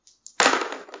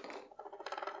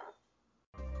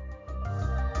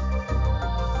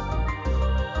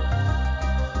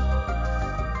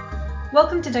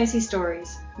Welcome to Dicey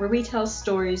Stories, where we tell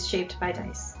stories shaped by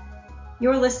dice.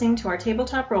 You're listening to our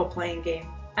tabletop role-playing game,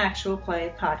 Actual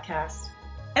Play Podcast,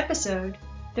 episode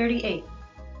 38.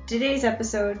 Today's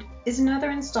episode is another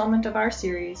installment of our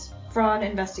series, Fraud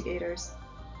Investigators,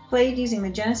 played using the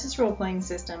Genesis role-playing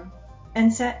system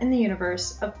and set in the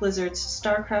universe of Blizzard's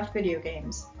StarCraft video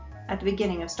games at the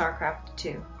beginning of StarCraft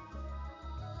II.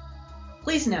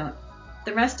 Please note,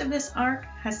 the rest of this arc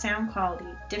has sound quality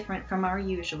different from our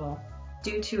usual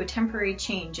due to a temporary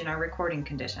change in our recording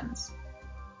conditions.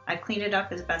 I've cleaned it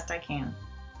up as best I can.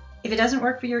 If it doesn't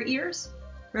work for your ears,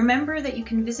 remember that you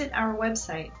can visit our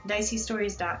website,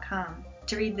 diceystories.com,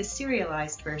 to read the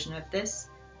serialized version of this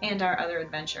and our other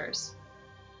adventures.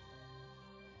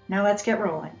 Now let's get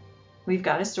rolling. We've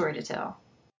got a story to tell.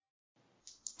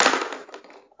 You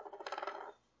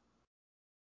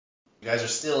guys are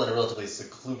still in a relatively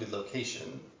secluded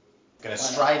location. Gonna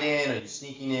stride in? Are you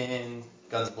sneaking in?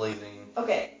 Guns blazing?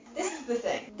 Okay, this is the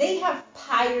thing. They have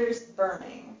pyres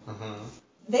burning. Mm-hmm.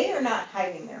 They are not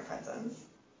hiding their presence.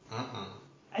 Mm-mm.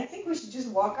 I think we should just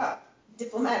walk up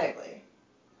diplomatically.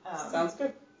 Sounds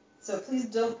good. So please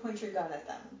don't point your gun at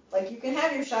them. Like, you can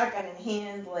have your shotgun in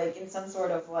hand, like, in some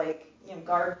sort of, like,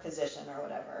 guard position or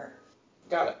whatever.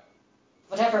 Got it.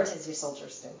 Whatever it is your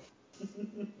soldiers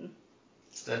do.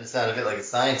 Starting to sound a bit like a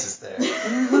scientist there.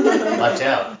 Watch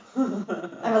out.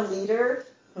 I'm a leader.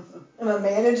 I'm a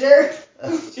manager.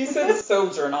 She said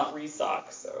soldier, not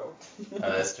resock, so. Oh,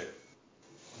 that's true.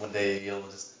 One day you'll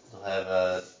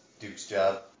have Duke's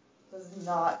job. That is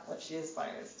not what she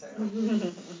aspires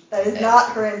to. That is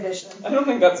not her ambition. I don't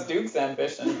think that's Duke's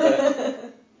ambition,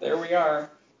 but there we are.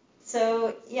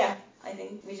 So, yeah, I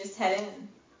think we just head in.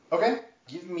 Okay.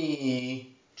 Give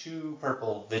me 2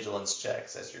 purple vigilance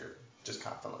checks as you're just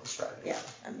confidently striding. Yeah,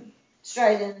 I'm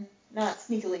striding, not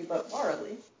sneakily, but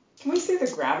warily. Can we say the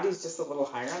gravity's just a little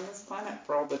higher on this planet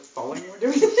for all the falling we're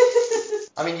doing?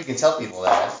 I mean, you can tell people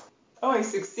that. Oh, I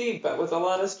succeed, but with a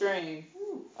lot of strain.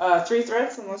 3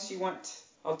 threats, unless you want.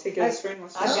 I'll take it as strain.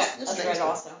 I've got a threat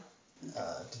also.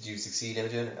 Did you succeed,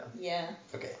 Imogen, or no? Yeah.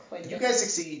 Okay. Quite You good. guys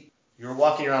succeed. You're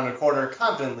walking around a corner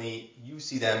confidently. You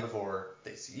see them before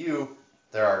they see you.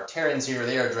 There are Terrans here.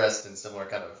 They are dressed in similar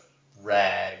kind of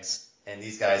rags. And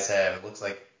these guys have, it looks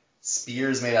like,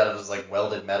 spears made out of like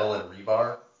welded metal and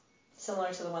rebar.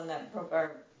 Similar to the one that broke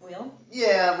our wheel?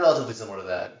 Yeah, relatively similar to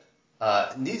that.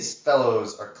 And these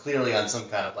fellows are clearly on some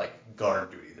kind of like guard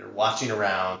duty. They're watching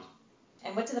around.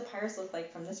 And what do the pyres look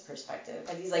like from this perspective?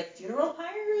 Are these like funeral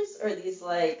pyres? Or are these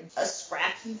like a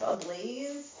scrap heap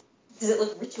ablaze? Does it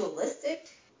look ritualistic?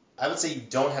 I would say you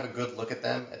don't have a good look at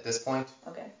them at this point.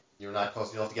 Okay. You're not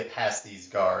close. You'll have to get past these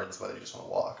guards, whether you just want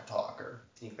to walk or talk or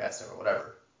sneak past them or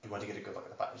whatever. You want to get a good look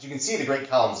at the fires. You can see the great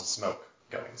columns of smoke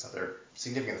going, so they're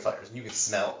significant fires, and you can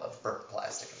smell the burnt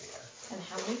plastic in the air. And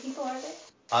how many people are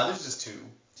there? There's just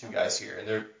two guys here,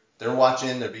 and they're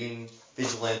watching. They're being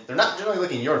vigilant. They're not generally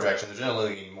looking in your direction. They're generally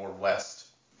looking more west,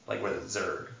 like where the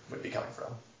Zerg would be coming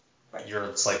from. Right.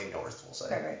 You're slightly north, we'll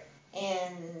say. Right.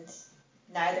 And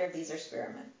neither of these are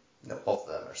spearmen. No, both of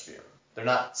them are spearmen. They're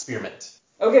not spearmen.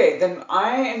 Okay, then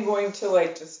I am going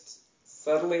to just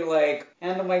subtly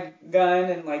handle my gun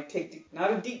and take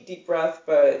not a deep breath,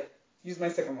 but use my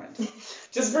second wind.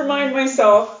 Just remind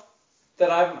myself that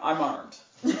I'm armed.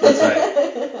 That's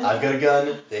right. I've got a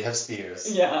gun. They have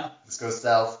spears. Yeah. This goes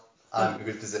south. I'm in a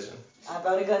good position. I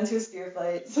brought a gun to a spear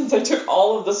fight. Since I took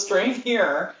all of the strain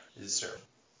here. It is true.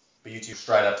 But you two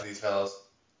stride up to these fellows.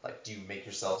 Do you make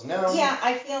yourselves known? Yeah,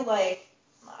 I feel like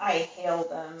I hail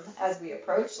them as we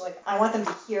approach. I want them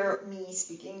to hear me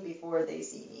speaking before they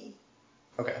see me.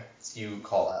 Okay. So you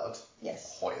call out.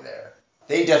 Yes. Ahoy there.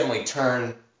 They definitely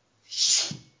turn,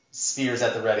 spears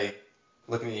at the ready,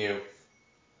 looking at you.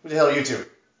 Who the hell are you two?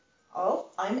 Oh,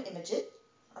 I'm Imogen,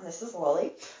 and this is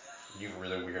Lolly. You have a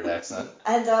really weird accent.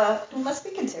 And who am I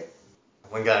speaking to?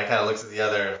 One guy kind of looks at the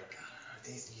other. God, what are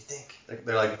these, do you think?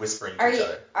 They're whispering to each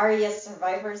other. Are you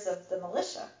survivors of the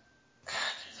militia?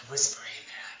 They're whispering.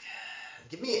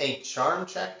 Give me a charm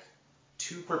check.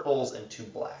 2 purples and 2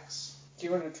 blacks. Do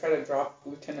you want to try to drop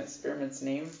Lieutenant Spearman's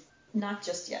name? Not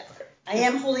just yet. Okay. I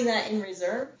am holding that in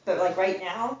reserve, but right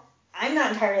now, I'm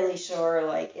not entirely sure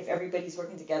if everybody's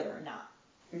working together or not.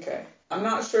 Okay. I'm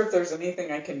not sure if there's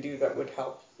anything I can do that would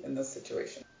help in this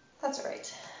situation. That's all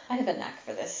right. I have a knack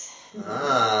for this.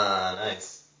 Ah,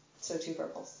 nice. So 2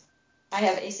 purples. I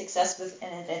have a success with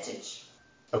an advantage.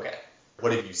 Okay.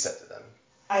 What have you said to them?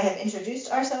 I have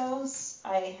introduced ourselves.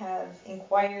 I have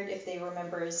inquired if they were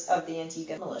members of the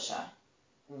Antigua militia.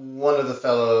 One of the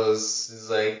fellows is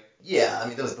like, yeah, I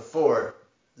mean, that was before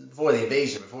the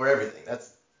invasion, before everything.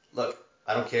 Look,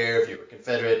 I don't care if you were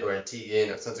Confederate or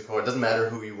Antiguan or Sons of Korra. It doesn't matter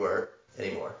who you were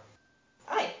anymore.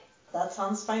 Aye, that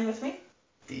sounds fine with me.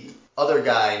 The other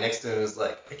guy next to him was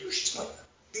like, "Are you sure?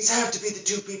 These have to be the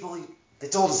 2 people they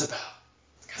told us about."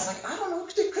 The guy's like, "I don't know.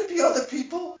 There could be other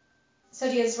people." So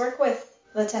do you guys work with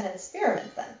Lieutenant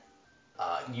Spearmint then?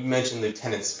 You mentioned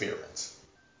Lieutenant Spearmint.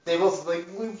 They both,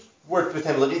 we've worked with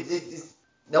him. There's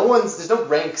no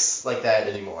ranks like that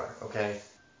anymore, okay?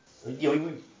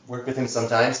 We work with him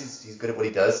sometimes. He's good at what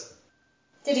he does.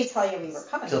 Did he tell you we were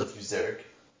coming? Killed a few Zerg.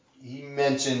 He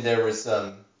mentioned there were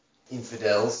some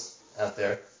infidels out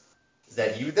there. Is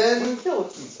that you then? Kill a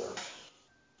few Zerg.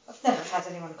 I've never had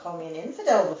anyone call me an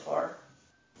infidel before.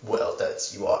 Well,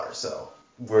 that's you are, so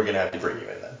we're going to have to bring you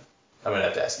in then. I'm going to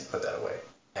have to ask you to put that away.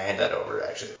 I hand that over,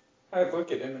 actually. I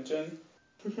look at Imogen.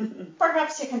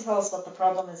 Perhaps you can tell us what the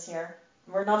problem is here.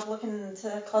 We're not looking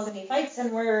to cause any fights,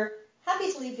 and we're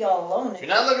happy to leave you all alone. If you're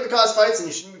not looking to cause fights, then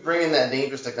you shouldn't be bringing that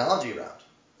dangerous technology around.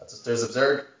 That's what stirs up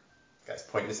Zerg. The guy's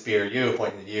pointing to spear you,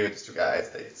 pointing at you, it's 2 guys.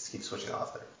 They just keep switching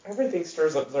off there. Everything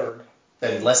stirs up Zerg.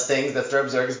 Then less things that stir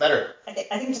up Zerg is better. I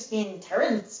think just being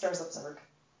Terran stirs up Zerg.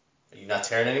 Are you not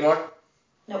Terran anymore?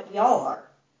 No, we all are.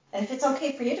 And if it's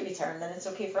okay for you to be Terran, then it's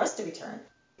okay for us to be Terran.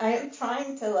 I am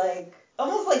trying to,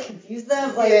 almost, confuse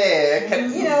them.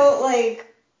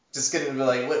 Just gonna be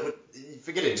like, what,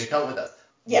 forget it, just come with us.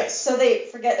 Yes, so they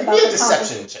forget Give about me a the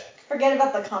deception check. Forget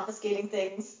about the confiscating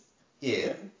things.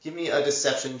 Yeah, give me a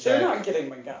deception They're check. not getting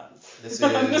my guns. This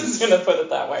I'm just is gonna put it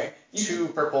that way. 2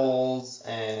 purples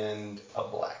and a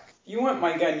black. If you want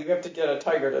my gun, you have to get a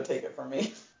tiger to take it from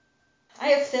me. I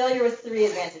have failure with 3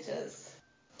 advantages.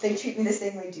 They treat me the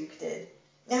same way Duke did.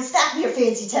 Now stop your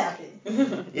fancy talking.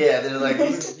 Yeah, they're like,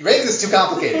 you make this too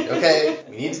complicated, okay?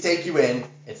 We need to take you in.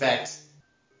 In fact,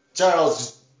 Charles,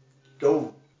 just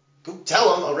go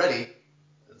tell him already.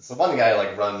 So one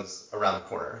guy, runs around the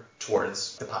corner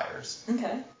towards the pyres.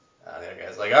 Okay. The other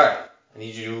guy's like, all right, I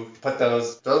need you to put throw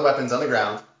the weapons on the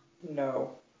ground.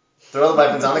 No. Throw the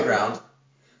weapons on the ground.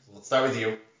 Let's start with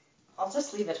you. I'll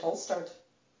just leave it holstered.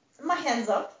 My hands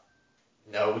up.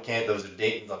 No, we can't. Those are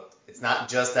dangerous. It's not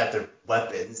just that they're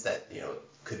weapons that,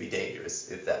 could be dangerous.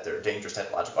 It's that they're dangerous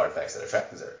technological artifacts that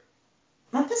attract the Zerg.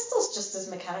 My pistol's just as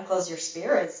mechanical as your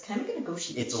spear is. Can I make a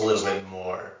negotiation? It's a little bit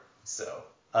more so.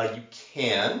 You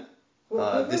can.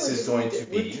 This is going to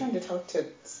be... We're trying to talk to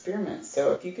Spearmint,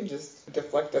 so if you can just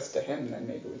deflect us to him, then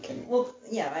maybe we can... Well,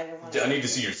 yeah, I don't want I need to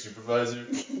see your supervisor.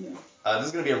 This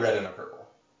is going to be a red and a purple.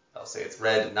 I'll say it's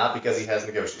red, not because he has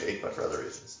negotiate, but for other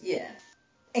reasons. Yeah.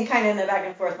 And kind of in the back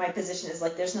and forth, my position is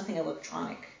there's nothing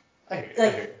electronic. I hear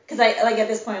you. Because at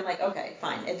this point, I'm like, okay,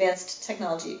 fine, advanced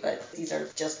technology, but these are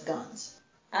just guns.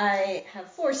 I have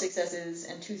 4 successes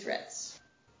and 2 threats.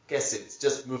 Guess it's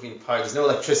just moving parts. There's no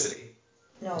electricity.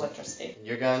 No electricity. And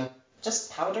your gun?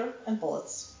 Just powder and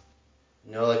bullets.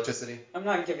 No electricity? I'm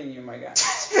not giving you my gun.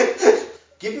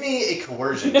 Give me a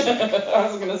coercion check. I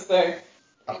was going to say.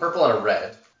 A purple and a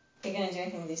red. Are you going to do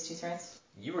anything with these 2 threats?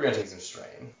 You were going to take some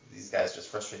strain. These guys are just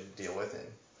frustrated to deal with and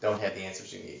don't have the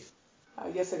answers you need. I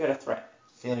guess I got a threat.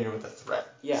 Failure with a threat.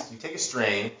 Yeah. So you take a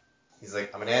strain. He's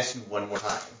like, I'm going to ask you one more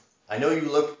time. I know you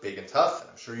look big and tough, and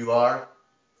I'm sure you are.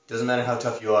 Doesn't matter how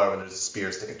tough you are when there's a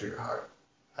spear sticking through your heart.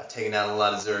 I've taken down a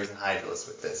lot of Zergs and Hydralisks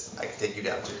with this. I can take you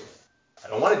down too. I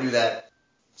don't want to do that.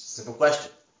 Just a simple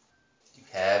question. Do you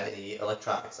have any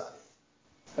electronics on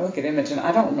you? I look at Imogen.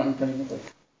 I don't remember anything.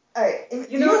 Alright,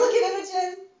 you look at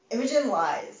Imogen. Imogen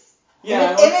lies.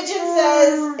 Yeah. Imogen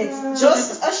says it's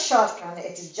just a shotgun,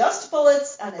 it's just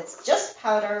bullets, and it's just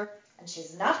powder, and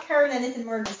she's not carrying anything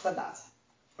more than that.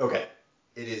 Okay.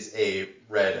 It is a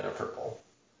red and a purple.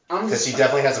 I'm Because just she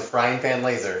definitely has a frying pan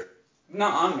laser.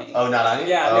 not on me. Oh, not on you?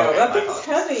 Yeah, Oh, no, okay, that my thing's apologies.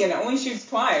 heavy and it only shoots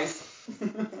twice.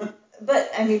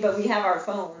 But we have our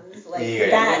phones.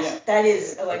 Yeah. That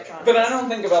is electronic. But I don't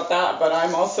think about that. But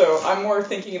I'm more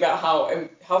thinking about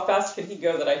how fast can he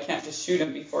go that I can't just shoot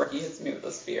him before he hits me with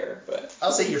a spear. But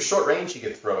I'll say you're short range, you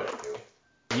could throw it at you.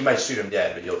 You might shoot him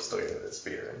dead, but you'll still get him with a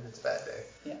spear, and it's a bad day.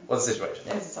 Yeah. What's the situation?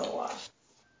 It's a wash.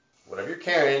 Whatever you're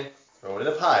carrying, throw it in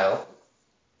a pile.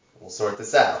 We'll sort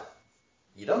this out.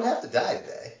 You don't have to die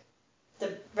today.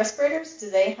 The respirators,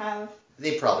 do they have...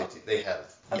 They probably do. They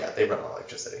have, Okay. they run on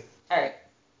electricity. Alright.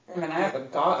 I mean, I have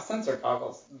a sensor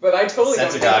goggles, but I totally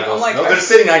Sensor don't think, goggles. I'm like, No, they're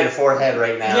sitting on your forehead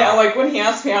right now. yeah, like when he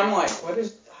asked me, I'm like, what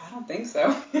is? I don't think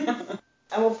so.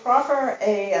 I will proffer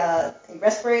a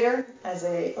respirator as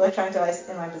a electronic device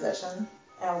in my possession.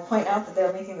 And I will point out that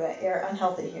they're making the air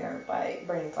unhealthy here by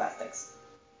burning plastics.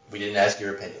 We didn't ask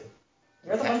your opinion.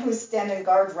 You're the one who's standing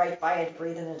guard right by it,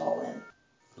 breathing it all in.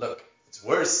 Look, it's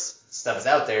worse. Stuff is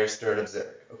out there, stir it up Zerg,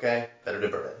 okay? Better to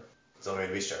burn it. It's the only way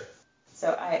to be sure. So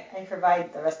I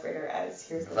provide the respirator as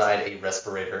here's Provide a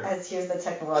respirator. as here's the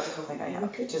technological thing I We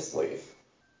have. could just leave.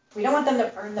 We don't want them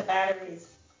to burn the batteries.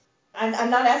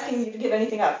 I'm not asking you to give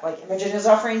anything up. Like Imogen is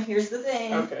offering, here's the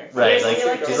thing. Okay. Right, Here's like, the he's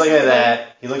electricity. looking at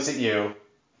that, he looks at you,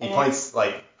 he And- points,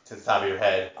 like, to the top of your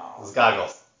head. Oh. Those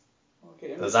goggles. Look at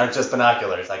him. Those aren't just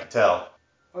binoculars, I can tell.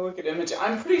 Oh, look at Imogen.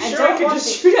 I'm pretty I sure don't I could want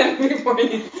just to- shoot at him before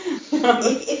you.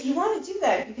 If you want to do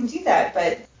that, you can do that.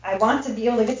 But I want to be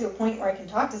able to get to a point where I can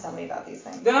talk to somebody about these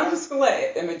things. Then I'm just gonna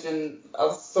let Imogen.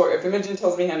 If Imogen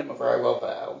tells me hand him over, I will.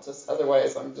 But I'll just.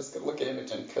 Otherwise, I'm just gonna look at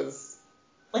Imogen because.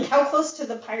 Like, how close to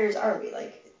the pyres are we?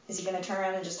 Like, is he going to turn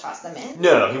around and just toss them in?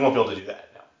 No, he won't be able to do that,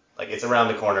 no. Like, it's around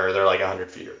the corner, they're like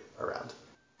 100 feet around.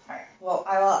 Alright, well,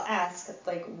 I will ask,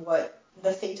 like, what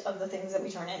the fate of the things that we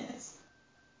turn in is.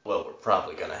 Well, we're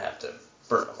probably gonna have to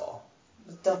burn them all.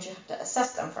 Don't you have to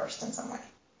assess them first in some way?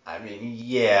 I mean,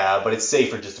 yeah, but it's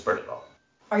safer just to burn it all.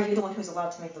 Are you the one who's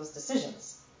allowed to make those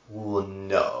decisions? Well,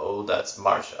 no, that's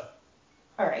Marsha.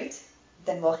 Alright,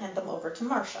 then we'll hand them over to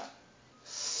Marsha.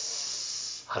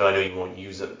 How do I know you won't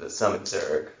use them to summon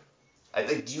Zerg?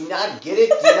 Do you not get it?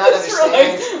 Do you not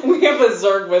understand? We have a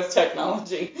Zerg with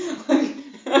technology. Like,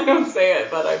 I don't say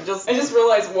it, but I just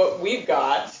realized what we've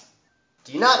got.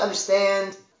 Do you not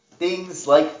understand things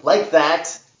like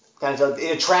that? Kind of,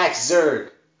 it attracts Zerg,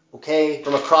 okay,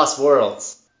 from across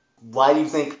worlds. Why do you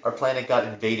think our planet got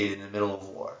invaded in the middle of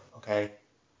war, okay?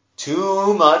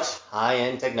 Too much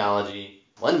high-end technology,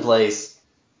 one place.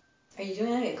 Are you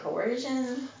doing like a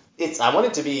coercion? I want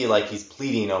it to be like he's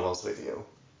pleading almost with you.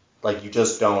 Like you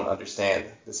just don't understand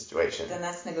the situation. Then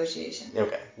that's negotiation.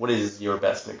 Okay, what is your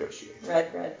best negotiator?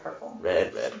 Red, red, purple.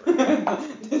 Red.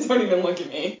 Don't even look at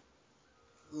me.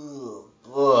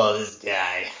 Oh, this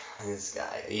guy,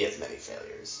 he has many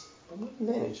failures. What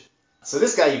advantage? So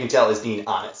this guy, you can tell, is being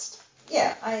honest.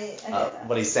 Yeah, I get that.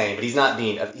 What he's saying, but he's not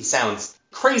being, he sounds,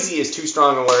 crazy is too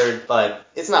strong a word, but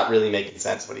it's not really making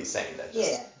sense what he's saying. That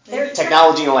just, Yeah. They're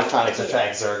technology and electronics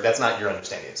attract Zerg, that's not your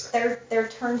understanding of Zerg. They're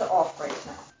turned off right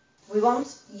now. We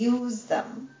won't use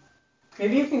them.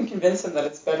 Maybe you can convince him that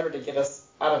it's better to get us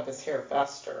out of this here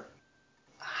faster.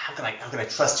 How can I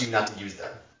trust you not to use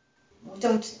them? We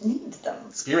don't need them.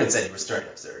 Spearman said you were stirring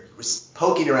up Zerg. You were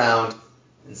poking around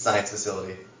in the science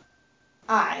facility.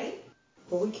 Well,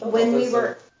 we killed When all we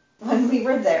those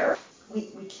were there, we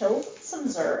killed some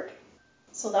Zerg,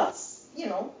 so that's,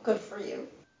 good for you.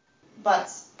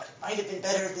 But It might have been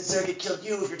better if the Zerg had killed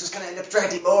you if you're just going to end up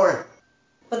attracting more.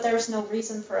 there's no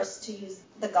reason for us to use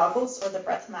the goggles or the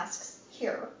breath masks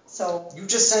here. So, You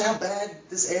just said how bad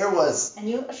this air was. and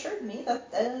you assured me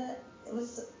that it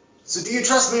was. So do you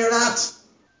trust me or not?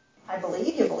 I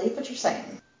believe you believe what you're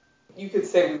saying. You could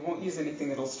say we won't use anything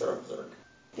that'll stir up Zerg.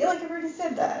 I feel like I've already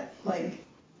said that. Like,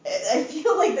 I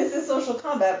feel like this is social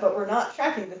combat, but we're not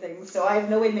tracking the things, so I have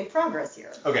no way to make progress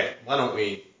here. Okay, why don't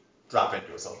we drop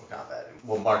into a social combat and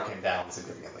we'll mark him down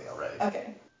significantly already.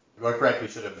 Okay. You are correct, we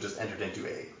should have just entered into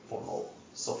a formal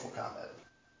social combat.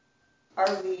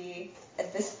 Are we,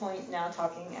 at this point, now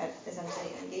talking at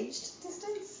essentially engaged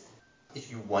distance? If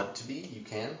you want to be, you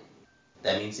can.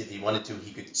 That means if he wanted to,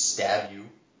 he could stab you.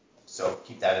 So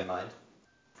keep that in mind.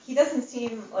 He doesn't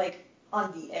seem, like,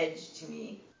 on the edge to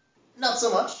me. Not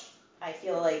so much. I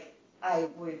feel like I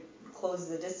would close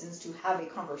the distance to have a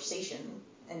conversation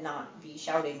and not be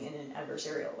shouting in an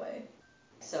adversarial way.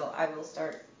 So I will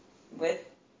start with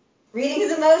reading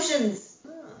his emotions.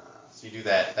 So you do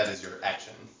that. That is your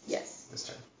action Yes. this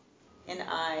turn. And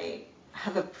I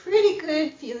have a pretty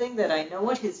good feeling that I know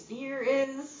what his fear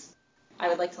is. I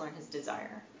would like to learn his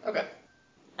desire. Okay.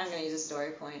 I'm going to use a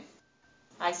story point.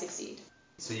 I succeed.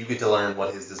 So you get to learn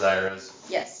what his desire is.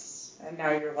 Yes. And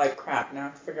now you're like, crap, now I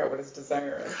have to figure out what his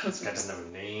desire is. This guy doesn't have a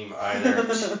name either.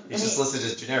 He's just listed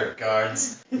as generic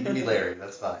cards. He can be Larry,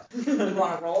 that's fine. You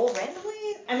want to roll randomly?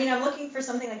 I mean, I'm looking for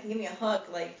something that can give me a hook,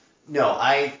 like... No,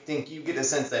 I think you get a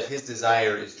sense that his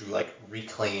desire is to, like,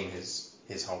 reclaim his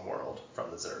home world from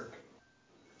the Zerg.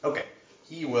 Okay.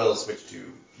 He will switch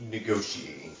to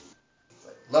negotiating. It's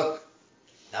like, look,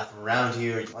 not from around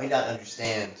here, you might not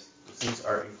understand. Those things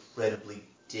are incredibly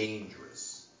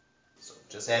dangerous. So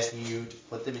just asking you to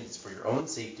put them in for your own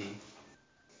safety.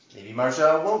 Maybe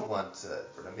Marsha won't want to,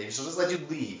 maybe she'll just let you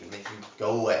leave and make you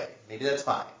go away. Maybe that's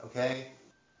fine, okay?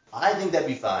 I think that'd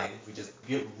be fine if we just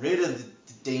get rid of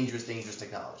the dangerous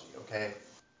technology, okay?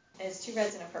 And it's 2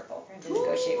 reds and a purple for him to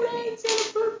negotiate with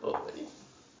me. Buddy.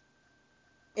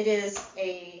 It is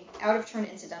a out-of-turn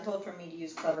incidental for me to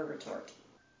use Clever Retort.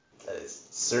 That is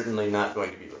certainly not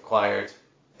going to be required,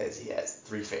 as he has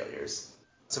 3 failures.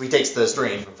 So he takes the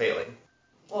strain from failing.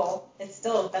 Well, it's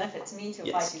still a benefit to me to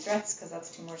apply Yes. 2 threats, because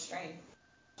that's 2 more strain.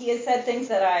 He has said things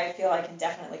that I feel I can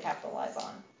definitely capitalize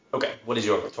on. Okay, what is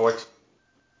your retort?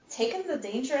 Taking the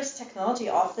dangerous technology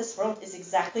off this world is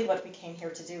exactly what we came here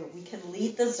to do. We can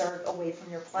lead the Zerg away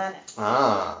from your planet.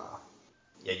 Ah.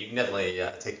 Yeah, you can definitely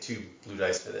take 2 blue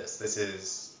dice for this. This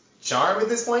is charm at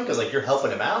this point, because like you're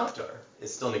helping him out, or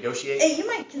it's still negotiate? Hey, you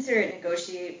might consider it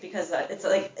negotiate because it's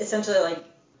like essentially like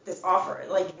this offer.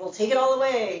 Like, we'll take it all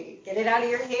away, get it out of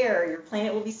your hair, your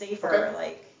planet will be safer. Okay.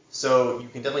 Like, So you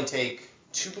can definitely take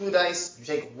 2 blue dice. You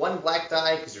take 1 black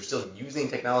die because you're still using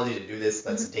technology to do this.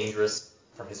 That's dangerous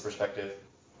from his perspective.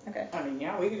 okay. I mean,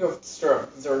 yeah, we could go stir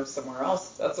up Zerg somewhere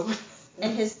else. That's what.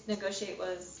 And his negotiate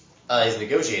was. His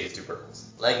negotiate is 2 purples.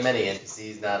 Like many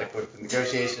NPCs not equipped with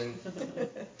negotiation,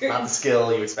 Good, not the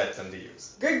skill you expect them to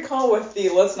use. good call with the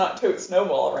let's not tote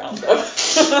Snowball around though.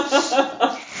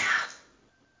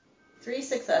 3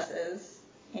 successes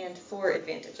and 4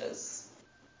 advantages.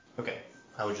 Okay,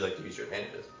 how would you like to use your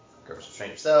advantages? Recover some strain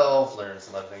yourself, learn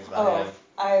some other things about him.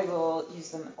 I will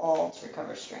use them all to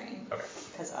recover strain. Okay.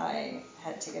 Because I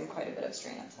had taken quite a bit of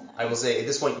strain until now. I will say, at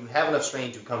this point, you have enough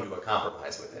strain to come to a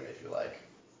compromise with him, if you like.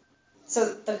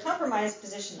 So the compromise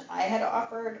position I had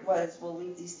offered was we'll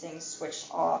leave these things switched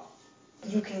off.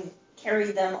 You can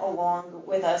carry them along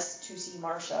with us to see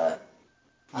Marsha.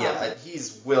 Yeah,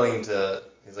 he's willing to.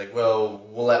 He's like, well,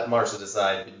 we'll let Marsha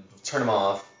decide. Turn him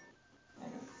off.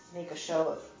 And make a show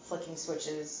of flicking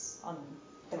switches on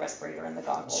the respirator and the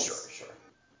goggles. Sure.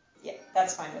 Yeah,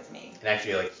 that's fine with me. And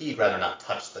actually, like, he'd rather not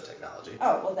touch the technology.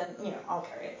 Oh, well then, I'll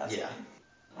carry it. That's Yeah.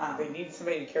 fine. They need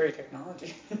somebody to carry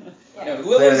technology. Yeah. No,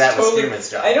 Clearly Lily's that was totally. Spearman's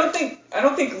job. I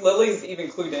don't think Lily's even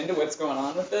clued into what's going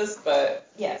on with this, but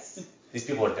Yes. These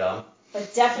people are dumb.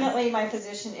 But definitely my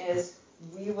position is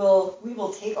we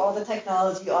will take all the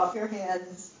technology off your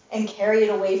hands and carry it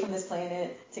away from this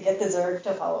planet to get the Zerg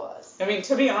to follow us. I mean,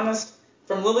 to be honest,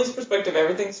 from Lily's perspective,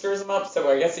 everything stirs him up, so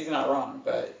I guess he's not wrong,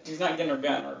 but he's not getting her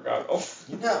gun or goggles.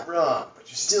 You're not wrong, but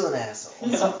you're still an asshole.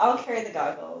 So I'll carry the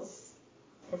goggles.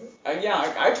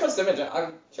 Yeah, I trust Imogen.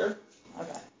 I'm sure.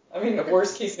 Okay. I mean, the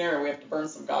worst case scenario, we have to burn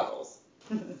some goggles.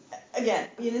 Again,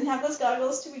 we didn't have those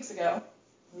goggles 2 weeks ago.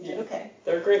 We did okay.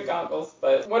 They're great goggles,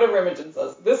 but whatever Imogen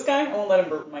says. This guy, I won't let him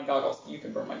burn my goggles. You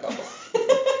can burn my goggles.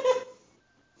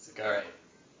 It's like, alright.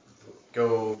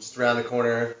 Go just around the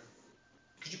corner.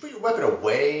 Could you put your weapon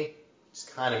away?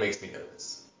 Just kind of makes me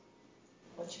nervous.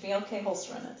 Would you be okay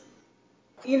holstering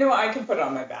it? You know, I can put it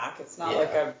on my back. It's not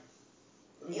like I'm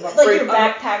Like afraid- your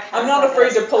backpack has I'm not like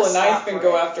afraid to pull a slot knife and for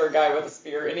go it. after a guy with a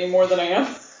spear any more than I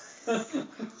am.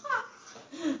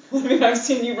 I mean, I've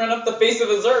seen you run up the face of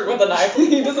a Zerg with a knife.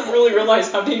 He doesn't really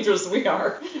realize how dangerous we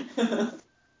are.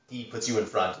 He puts you in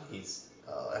front, and he's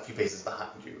a few paces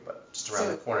behind you, but just around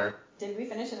So- the corner. Did we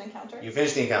finish an encounter? You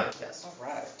finish the encounter, yes. All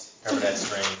right. Cover that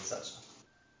strain and such.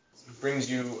 So he brings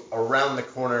you around the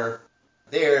corner.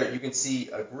 There, you can see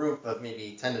a group of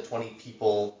maybe 10 to 20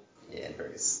 people in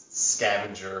various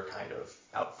scavenger kind of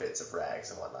outfits of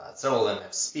rags and whatnot. Several of them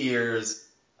have spears.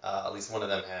 At least one of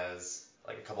them has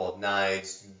like a couple of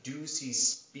knives. You do see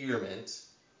Spearmint.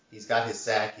 He's got his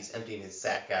sack. He's emptying his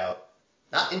sack out.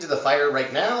 Not into the fire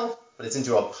right now, but it's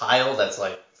into a pile that's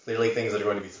like clearly things that are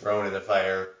going to be thrown in the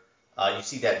fire. You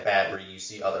see that battery. You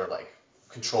see other like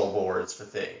control boards for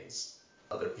things.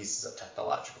 Other pieces of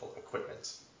technological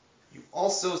equipment. You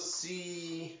also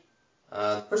see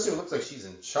the person who looks like she's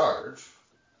in charge.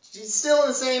 She's still in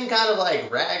the same kind of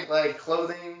like rag-like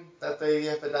clothing that they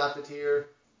have adopted here.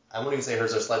 I won't even say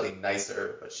hers are slightly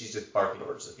nicer, but she's just barking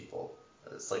orders at people.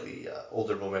 A slightly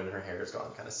older woman, her hair is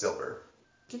gone kind of silver.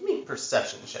 Give me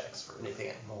perception checks for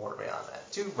anything more beyond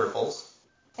that. 2 purples.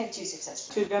 I have 2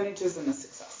 successes. 2 advantages and a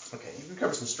success. Okay, you can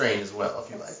recover some strain as well if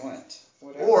you like. Excellent.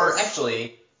 Or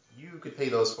actually, you could pay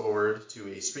those forward to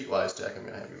a streetwise check I'm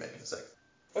going to have you make in a second.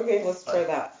 Okay, let's try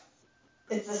that.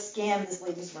 It's a scam this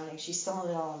lady's running. She's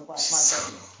selling it all on the black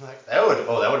market. That would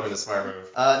have been a smart move.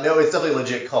 No, it's definitely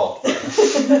legit cult.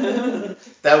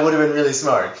 That would have been really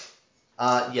smart.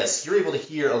 Yes, you're able to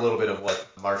hear a little bit of what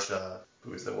Marsha,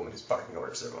 who is the woman who's barking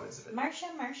orders, everyone is a bit.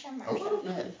 Marsha. A little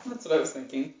bit. That's what I was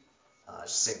thinking.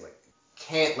 Just saying, like,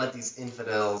 can't let these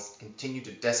infidels continue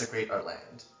to desecrate our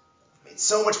land. We've made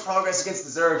so much progress against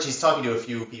the Zerg. She's talking to a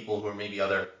few people who are maybe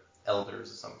other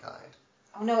elders of some kind.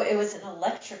 Oh no, it was an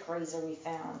electric razor we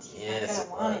found. He's Yes, not it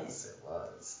gonna want was. It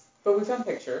was. But we found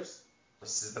pictures.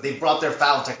 But they brought their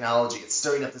foul technology. It's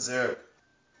stirring up the Zerg.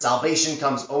 Salvation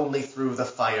comes only through the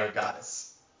fire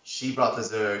goddess. She brought the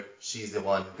Zerg. She's the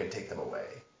one who can take them away.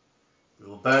 We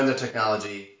will burn their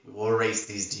technology. We will erase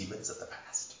these demons of the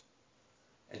past.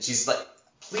 And she's like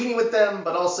pleading with them,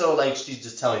 but also like she's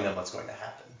just telling them what's going to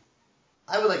happen.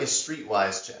 I would like a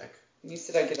streetwise check. You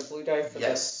said I get a blue die for this.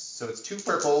 Yes. So it's 2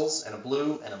 purples and a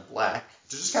blue and a black.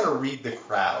 To just kind of read the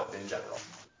crowd in general.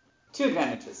 2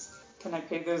 advantages. Can I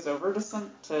pay those over to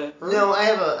her? No, I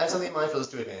have something in mind for those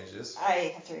 2 advantages.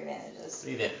 I have 3 advantages.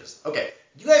 3 advantages. Okay.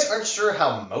 You guys aren't sure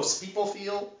how most people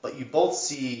feel, but you both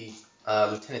see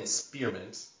Lieutenant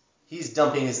Spearmint. He's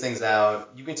dumping his things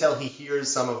out. You can tell he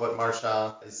hears some of what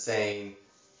Marsha is saying.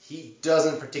 He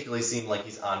doesn't particularly seem like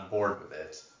he's on board with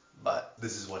it, but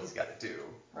this is what he's got to do.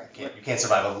 Right. You can't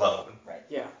survive alone. Right.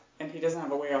 Yeah, and he doesn't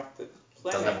have a way off the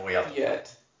planet Doesn't have a way off the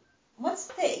yet. What's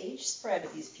the age spread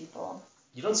of these people?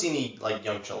 You don't see any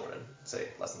young children, say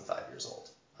less than 5 years old.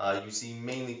 You see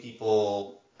mainly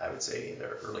people, I would say, in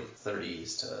their early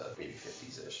 30s to maybe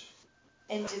 50s-ish.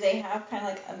 And do they have kind of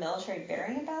like a military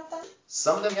bearing about them?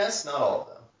 Some of them, yes, not all of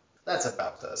them. That's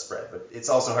about the spread, but it's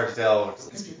also hard to tell because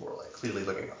these people are clearly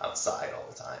living outside all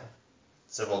the time.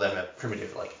 Several of them have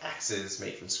primitive axes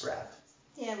made from scrap.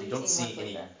 Yeah, You don't see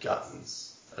any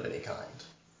guns of any kind.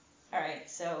 Alright,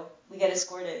 so we get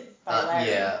escorted by Larry.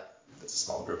 Yeah, it's a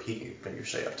small group. He can bring your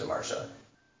shade up to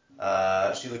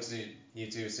Marsha. She looks at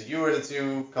you two. So you were the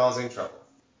 2 causing trouble.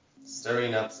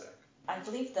 Stirring up Zerg. I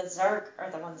believe the Zerg are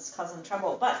the ones causing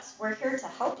trouble, but we're here to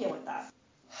help you with that.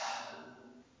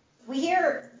 We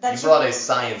hear that you brought a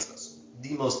science vessel,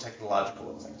 the most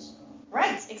technological of things.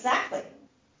 Right, exactly.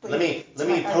 Let me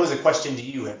pose a question to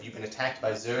you. Have you been attacked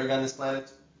by Zerg on this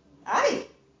planet? Aye.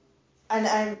 And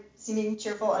I'm seeming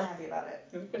cheerful and happy about it.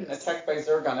 We've been attacked by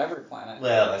Zerg on every planet.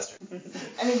 Well, that's true.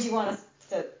 I mean, do you want us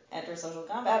to enter social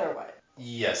combat or what?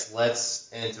 Yes, let's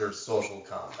enter social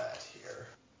combat here.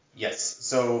 Yes,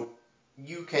 so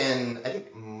you can... I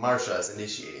think Marsha is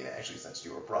initiating it, actually, since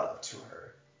you were brought up to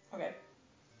her. Okay.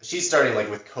 She's starting,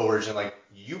 with coercion,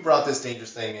 you brought this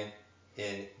dangerous thing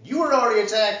in. You were already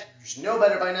attacked. You should know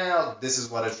better by now. This is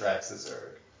what attracts the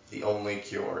Zerg. The only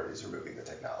cure is removing the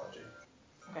technology.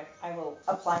 Okay, I will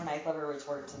apply my clever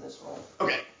retort to this role.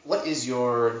 Okay, what is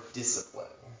your discipline?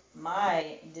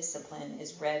 My discipline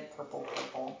is red, purple,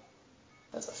 purple.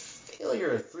 That's a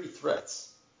failure of 3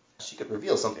 threats. She could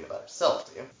reveal something about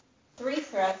herself to you. 3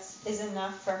 threats is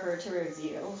enough for her to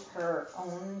reveal her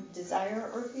own desire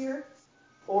or fear,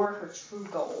 or her true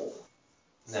goal.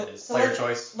 That is player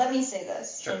choice. Let me say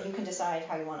this, Sure. and you can decide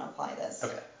how you want to apply this.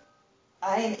 Okay.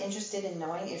 I am interested in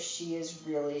knowing if she is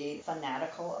really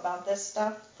fanatical about this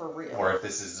stuff for real. Or if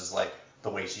this is just the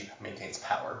way she maintains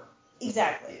power.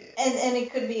 Exactly. Yeah. And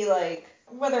it could be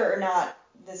whether or not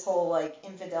this whole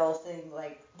infidel thing,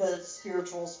 the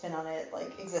spiritual spin on it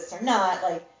exists or not,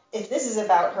 if this is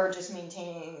about her just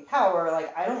maintaining power,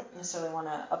 I don't necessarily want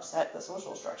to upset the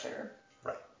social structure.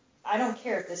 Right. I don't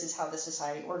care if this is how the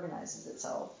society organizes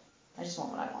itself. I just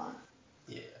want what I want.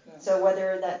 Yeah. So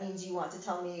whether that means you want to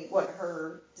tell me what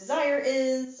her desire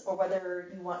is, or whether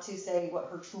you want to say what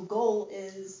her true goal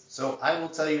is. So I will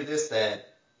tell you this, that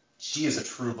she is a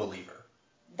true believer.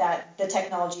 That the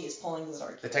technology is pulling the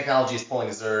Zerg. The technology is pulling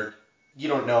the Zerg. You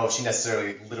don't know if she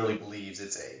necessarily literally believes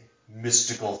it's a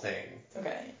mystical thing.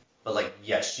 Okay. But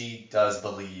yes, she does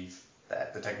believe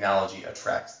that the technology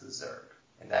attracts the Zerg.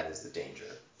 And that is the danger.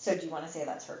 So do you want to say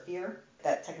that's her fear?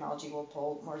 That technology will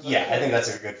pull more Zerg? Yeah, I think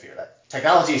that's a good fear. That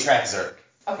technology attracts Zerg.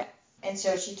 Okay. And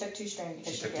so she took 2 strain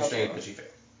because she took 2 failed. strain because she failed.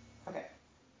 Okay.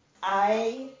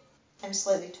 I am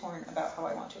slightly torn about how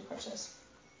I want to approach this.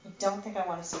 I don't think I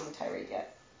want to see the tirade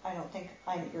yet. I don't think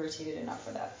I'm irritated enough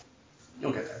for that.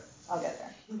 You'll get there. I'll get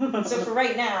there. So for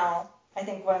right now, I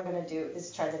think what I'm going to do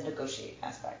is try the negotiate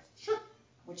aspect. Sure.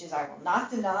 Which is I will not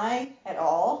deny at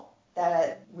all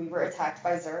that we were attacked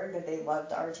by Zerg, that they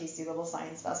loved our tasty little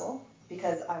science vessel,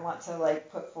 because I want to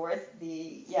put forth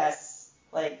the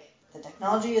the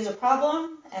technology is a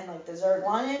problem and the Zerg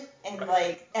want it, and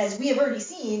as we have already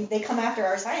seen, they come after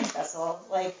our science vessel.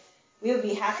 We would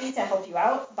be happy to help you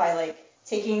out by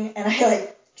taking, and I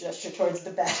gesture towards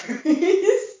the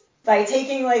batteries, by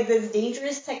taking this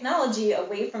dangerous technology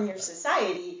away from your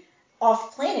society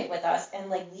off planet with us and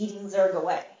leading Zerg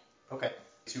away. Okay.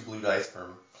 2 blue dice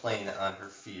from playing on her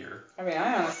fear. I mean,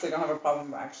 I honestly don't have a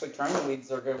problem actually trying to lead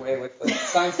Zerg away with the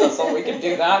science vessel. We can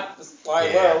do that, just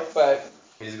fly low, but...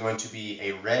 It is going to be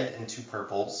a red and 2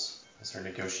 purples as her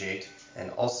negotiate,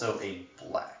 and also a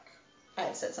black. I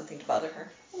have said something to bother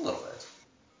her. A little bit.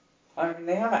 I mean,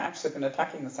 they haven't actually been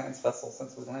attacking the science vessel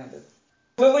since we landed.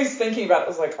 Lily's thinking about it,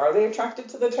 was are they attracted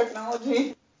to the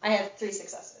technology? I have 3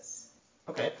 successes.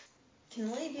 Okay. Can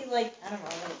Lily be I don't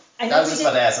know, I was just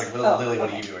about to ask, Lily, what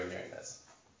okay. are you doing during this?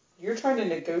 You're trying to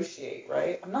negotiate,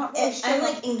 right? I'm not really sure.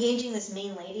 I'm engaging this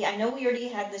main lady. I know we already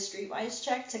had the streetwise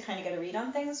check to kind of get a read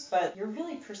on things, but you're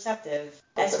really perceptive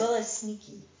as well as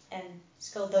sneaky. and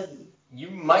Skullduggy. You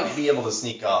might be able to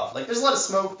sneak off. Like, there's a lot of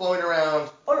smoke blowing around.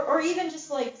 Or even just,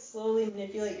 like, slowly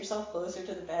manipulate yourself closer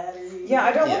to the battery. Yeah,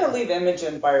 I don't Yeah. want to leave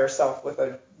Imogen by herself with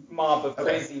a mob of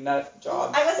crazy nut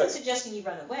jobs. I wasn't but- suggesting you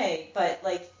run away, but,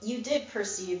 like, you did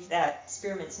perceive that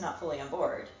Spearmint's not fully on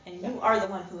board, and you are the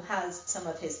one who has some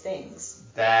of his things.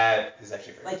 That is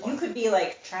actually very Like, good you point. could be,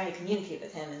 like, trying to communicate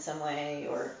with him in some way,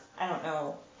 or I don't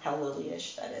know how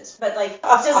Lily-ish that is. But, like,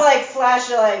 just, like,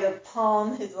 flash, like, a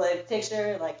palm, his, like,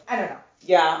 picture, like, I don't know.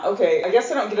 Yeah, okay. I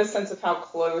guess I don't get a sense of how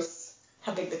close.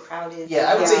 How big the crowd is. Yeah,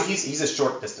 I would Yeah. say he's a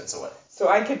short distance away. So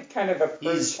I could kind of approach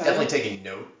He's him. definitely taking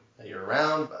note that you're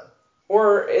around, but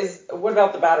Or what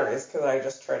about the batteries? Could I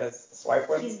just try to swipe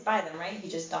one? He's by them, right? He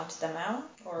just dumped them out?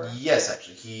 Or yes,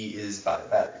 actually, he is by the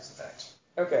batteries, in fact.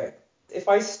 Okay. If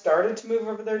I started to move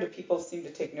over there, do people seem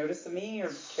to take notice of me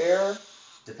or care?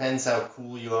 Depends how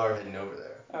cool you are heading over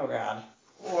there. Oh, God.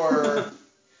 Or,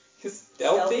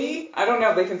 Stealthy? I don't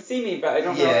know if they can see me, but I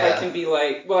don't know if Yeah. I can be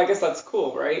like, well, I guess that's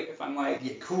cool, right? If I'm like,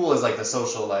 yeah, cool is like the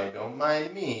social, like, don't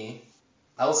mind me.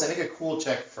 I will say make a cool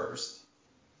check first.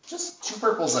 Just 2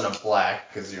 purples and a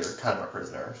black, because you're kind of a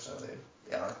prisoner, so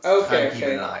they are Okay, kind of keeping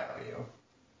okay. an eye on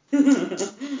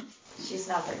you. she's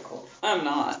not very cool. I'm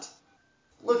not.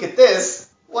 Look at this!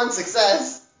 1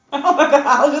 success!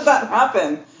 How did that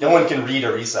happen? No one can read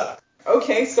a restock.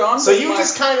 Okay, so I'm So you like,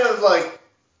 just kind of, like,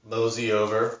 mosey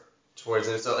over towards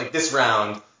him. So, like, this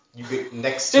round, you get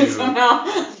next and to somehow,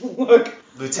 look,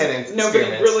 Lieutenant nobody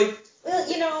Spearmint. really,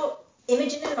 Well, you know,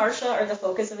 Imogen and Marcia are the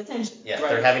focus of attention. Yeah, Right.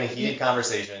 they're having a heated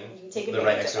conversation. You take They're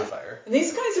right advantage next to a of that. fire. and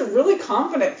these guys are really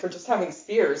confident for just having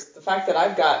spears. The fact that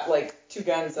I've got, like, 2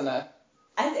 guns and a,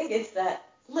 I think it's that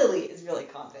Lily is really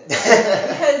confident.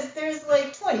 Because there's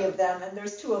like 20 of them and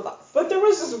there's 2 of us. but there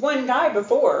was just one guy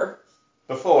before,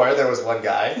 Before, there was 1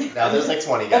 guy. Now there's like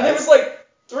 20 guys. and there was, like,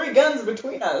 3 guns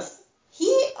between us.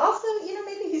 He also, you know,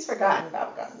 maybe he's forgotten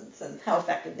about guns and how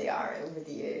effective they are over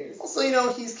the years. Also, you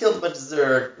know, he's killed a bunch of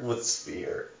Zerg with a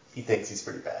spear. He thinks he's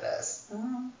pretty badass.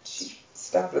 Oh, she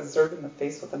stabbed a Zerg in the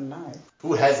face with a knife.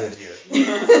 Who hasn't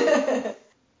here?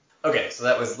 Okay, so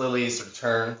that was Lily's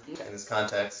return in this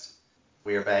context.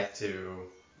 We are back to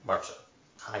Marcia.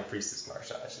 High Priestess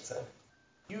Marcia, I should say.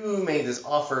 You made this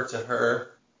offer to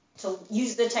her. To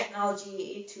use the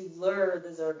technology to lure the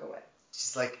Zerg away.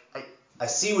 She's like, I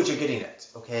see what you're getting at,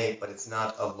 okay, but it's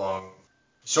not a long...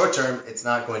 Short term, it's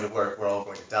not going to work. We're all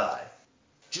going to die.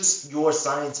 Just your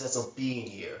science vessel being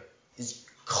here is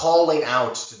calling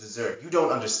out to the Zerg. You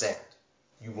don't understand.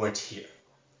 You weren't here.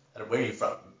 I don't, where are you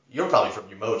from? You're probably from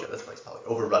Umoja. This place is probably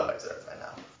overrun by Zerg by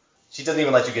now. She doesn't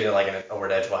even let you get in like a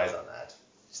word edgewise on that.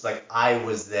 She's like, I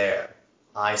was there.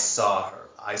 I saw her.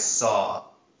 I saw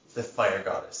the fire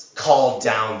goddess call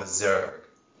down the Zerg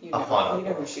You upon our know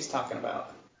who world. she's talking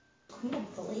about. Queen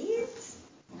of Blades?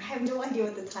 I have no idea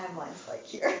what the timeline's like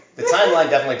here. The timeline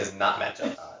definitely does not match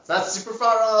up. It's not super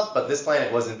far off, but this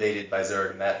planet was invaded by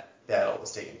Zerg, and that battle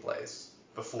was taking place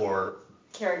before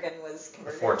Kerrigan was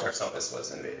converted. Tarsonis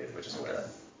was invaded, which is where.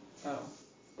 Oh.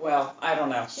 Well, I don't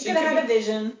know. She could have had a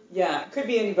vision. Yeah, it could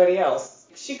be anybody else.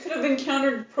 She could have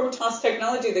encountered Protoss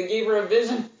technology that gave her a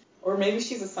vision. Or maybe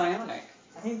she's a psionic.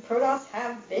 I mean, Protoss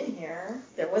have been here.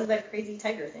 There was that crazy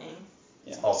tiger thing.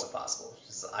 It's also possible.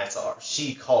 I saw her.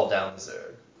 She called down the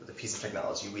Zerg with a piece of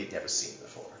technology we had never seen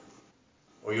before.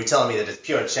 Or you're telling me that it's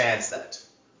pure chance that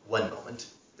one moment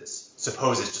this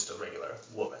supposed just a regular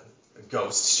woman, a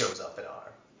ghost, shows up in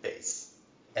our base,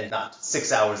 and not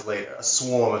 6 hours later a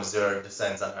swarm of Zerg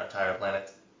descends on our entire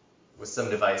planet with some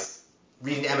device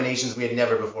reading emanations we had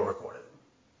never before recorded.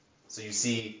 So you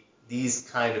see, these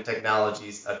kind of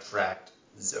technologies attract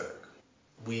Zerg.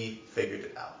 We figured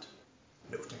it out.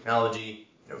 No technology,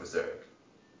 no Zerg.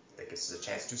 That gives us a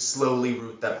chance to slowly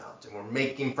root them out. And we're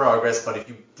making progress, but if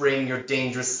you bring your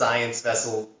dangerous science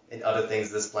vessel and other things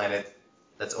to this planet,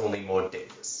 that's only more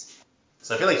dangerous.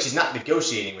 So I feel like she's not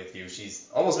negotiating with you. She's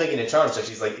almost making a charge check.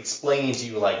 She's like explaining to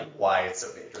you like why it's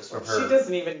so dangerous from her. She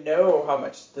doesn't even know how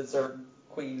much the Zerg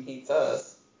Queen hates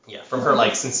us. Yeah, from her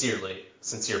like sincere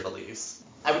beliefs.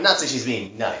 I would not say she's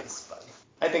being nice, but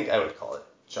I think I would call it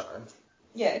charm.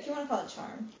 Yeah, if you want to call it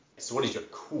charm. So what is your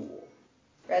cool?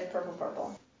 Red, purple,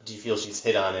 purple. Do you feel she's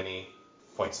hit on any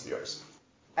points of yours?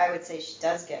 I would say she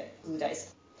does get blue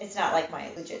dice. It's not like my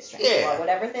legit strength Yeah. or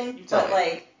whatever thing, You tell but me.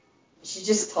 like, she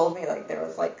just told me like there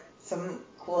was like some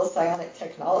cool psionic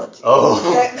technology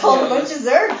Oh. that called a bunch of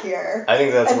Zerg here. I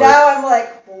think that's And worth. now I'm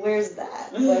like, well, where's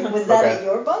that? Like, was that Okay. at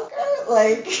your bunker?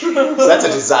 Like, So that's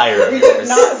a desire of We yours. did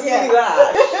not see Yeah.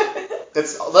 that.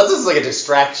 That's just like a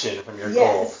distraction from your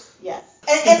goal. Yes, yes.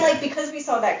 And like, because we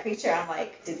saw that creature, I'm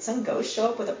like, did some ghost show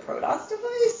up with a Protoss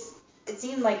device? It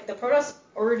seemed like the Protoss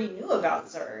already knew about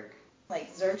Zerg.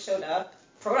 Like, Zerg showed up,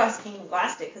 Protoss came and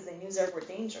blasted because they knew Zerg were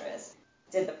dangerous.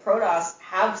 Did the Protoss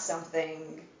have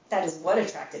something that is what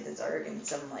attracted the Zerg, and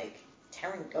some, like,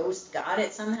 Terran ghost got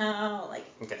it somehow? Like,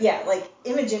 Okay. yeah, like,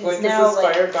 Imogen Like, is now, is this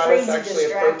fire like, goddess crazy actually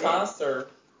distracted. a Protoss, or?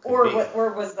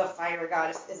 Or was the fire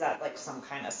goddess, is that like some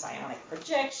kind of psionic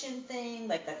projection thing?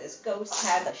 Like that this ghost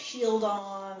had the shield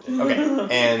on? Okay,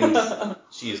 and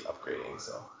she is upgrading,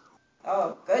 so.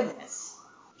 Oh, goodness.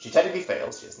 She technically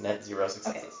fails. She has net 0 Okay,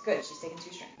 successes. good. She's taking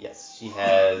 2 strength. Yes, she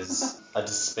has a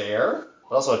despair,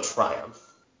 but also a triumph.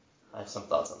 I have some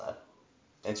thoughts on that.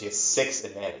 And she has 6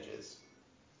 advantages.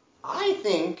 I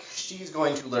think she's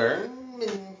going to learn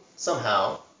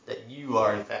somehow that you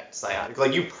are in fact psionic.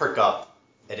 Like, you perk up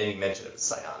at any mention of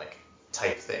psionic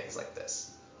type things like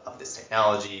this, of this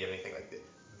technology, of anything like this.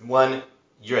 One,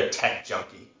 you're a tech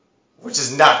junkie, which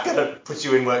is not going to put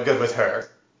you in good with her.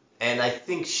 And I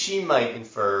think she might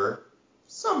infer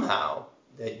somehow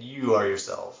that you are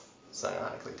yourself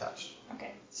psionically touched.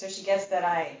 Okay, so she gets that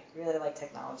I really like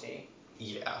technology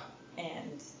Yeah.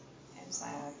 and am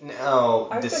psionic. No,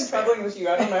 I've been despair. traveling with you,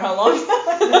 I don't know how long.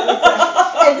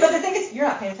 But the thing is, you're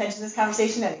not paying attention to this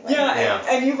conversation anyway. Yeah.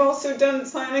 And you've also done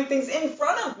psionic things in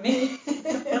front of me.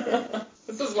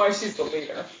 This is why she's the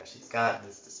leader. She's got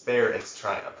this despair and this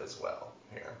triumph as well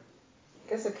here. I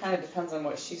guess it kind of depends on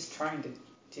what she's trying to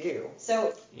do.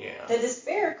 So Yeah. the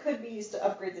despair could be used to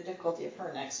upgrade the difficulty of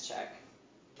her next check.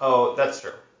 Oh, that's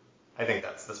true. I think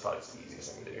that's probably just the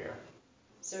easiest thing to do here.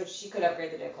 So she could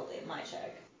upgrade the difficulty of my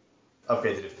check.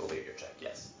 Upgrade the difficulty of your check,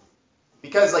 yes.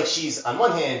 Because, like, she's, on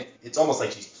one hand, it's almost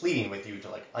like she's pleading with you to,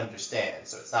 like, understand,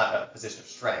 so it's not a position of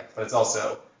strength, but it's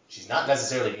also, she's not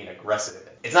necessarily being aggressive.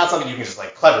 It's not something you can just,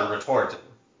 like, clever retort and,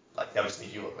 like, that would just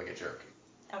make you look like a jerk.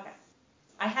 Okay.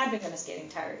 I had been going to skating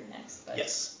tired next, but...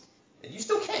 Yes. And you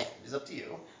still can. It's up to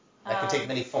you. That could take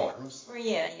many forms.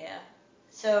 Yeah.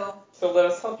 So let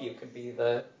us help you could be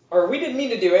the... Or we didn't mean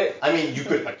to do it. I mean, you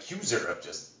could accuse her of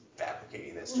just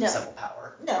fabricating this to No. assemble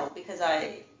power. No, because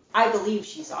I believe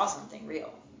she saw something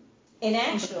real. And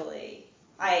actually,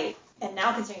 I am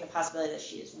now considering the possibility that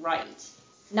she is right.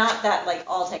 Not that, like,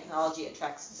 all technology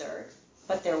attracts Zerg,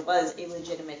 but there was a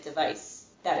legitimate device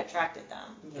that attracted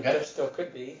them. Okay. There still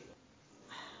could be.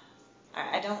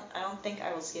 I don't think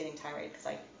I will skating tirade, because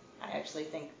I actually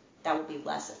think that would be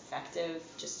less effective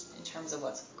just in terms of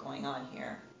what's going on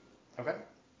here. Okay.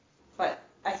 But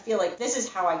I feel like this is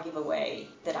how I give away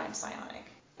that I'm psionic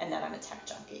and that I'm a tech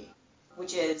junkie,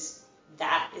 which is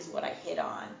that is what I hit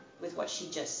on with what she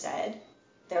just said.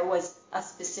 There was a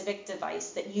specific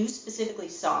device that you specifically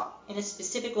saw in a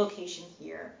specific location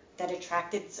here that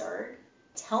attracted Zerg.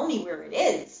 Tell me where it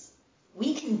is.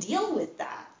 We can deal with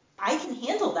that. I can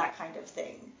handle that kind of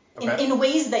thing in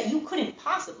ways that you couldn't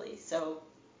possibly. So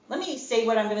let me say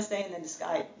what I'm going to say and then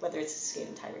decide whether it's a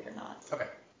skating tirade or not. Okay.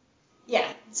 Yeah,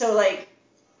 so, like,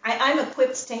 I'm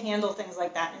equipped to handle things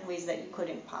like that in ways that you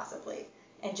couldn't possibly.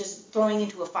 And just throwing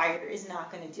into a fire is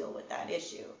not going to deal with that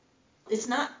issue. It's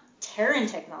not Terran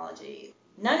technology.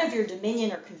 None of your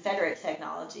Dominion or Confederate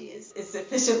technology is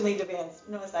sufficiently advanced.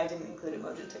 Notice I didn't include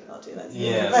emoji technology. That's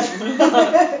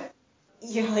Yeah.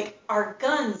 You're like, our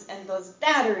guns and those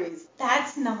batteries,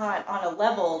 that's not on a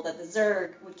level that the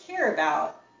Zerg would care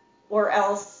about, or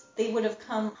else they would have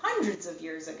come hundreds of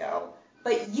years ago.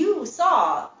 But you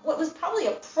saw what was probably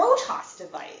a Protoss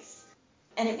device.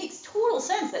 And it makes total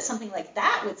sense that something like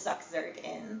that would suck Zerg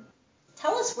in.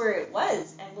 Tell us where it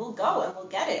was, and we'll go, and we'll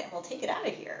get it, and we'll take it out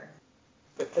of here.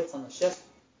 If it fits on the ship,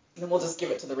 then we'll just give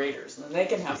it to the Raiders, and then they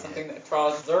can have something that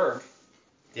draws Zerg.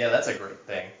 Yeah, that's a great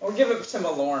thing. Or give it to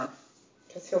Malorn,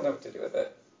 because he'll know what to do with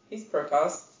it. He's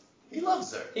Protoss. He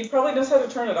loves her. He probably knows how to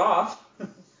turn it off.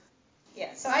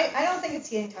 Yeah, so I don't think it's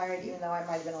getting tired, even though I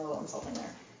might have been a little insulting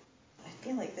there. I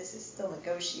feel like this is still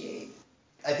negotiate.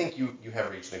 I think you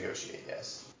have reached negotiate,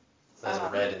 yes. So there's a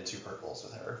red and 2 purples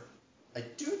with her. I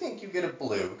do think you get a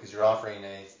blue, because you're offering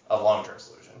a long-term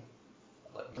solution.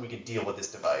 Like, we could deal with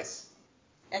this device.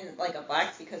 And, like, a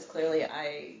black, because clearly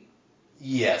I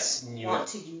Yes. want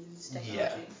to use technology.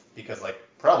 Yeah, because, like,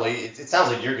 probably, it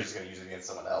sounds like you're just going to use it against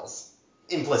someone else.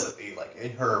 Implicitly, like,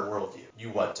 in her worldview, you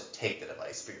want to take the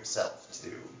device for yourself to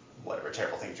do whatever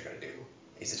terrible things you're going to do.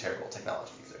 He's a terrible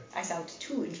technology user. I sound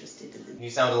too interested in the... You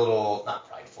sound a little, not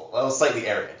prideful, well, slightly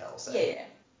arrogant, I'll say. Yeah.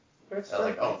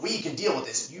 Like, oh, we can deal with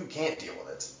this, you can't deal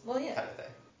with it. Well, yeah. Kind of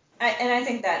thing. I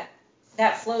think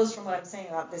that flows from what I'm saying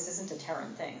about this isn't a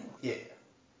Terran thing. Yeah.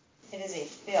 It is a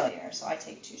failure, so I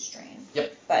take 2 strain.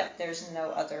 Yep. But there's no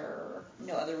other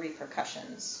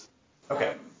repercussions.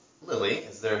 Okay. Lily,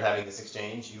 as they're having this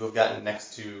exchange, you have gotten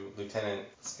next to Lieutenant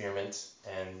Spearmint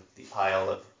and the pile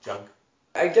of junk.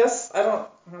 I guess I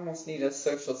almost need a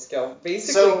social skill.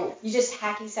 Basically, So, You just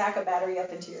hacky sack a battery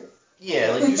up into your.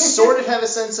 yeah, like you sort of have a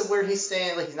sense of where he's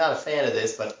standing. Like he's not a fan of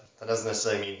this, but that doesn't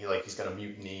necessarily mean he's got a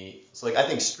mutiny. So like I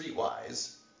think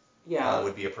streetwise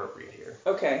would be appropriate here.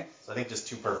 Okay. So I think just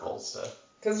 2 purples to.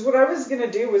 Because what I was going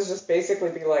to do was just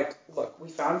basically be like, look, we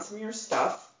found some of your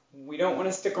stuff. We don't want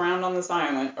to stick around on this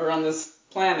island or on this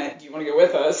planet. Do you want to go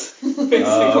with us?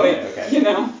 Basically, okay. you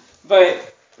know.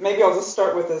 But maybe I'll just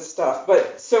start with his stuff.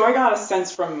 But so I got a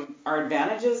sense from our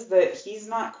advantages that he's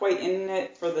not quite in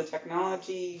it for the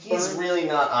technology. He's really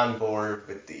not on board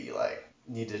with the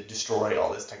need to destroy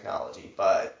all this technology,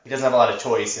 but he doesn't have a lot of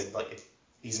choice, and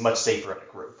he's much safer in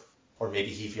a group. Or maybe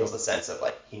he feels a sense of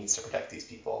he needs to protect these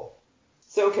people.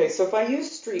 So if I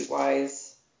use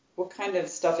Streetwise, what kind of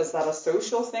stuff is that? A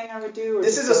social thing I would do? Or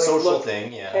This is a social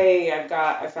thing, yeah. Hey,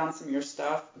 I found some of your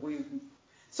stuff.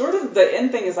 Sort of the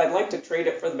end thing is I'd like to trade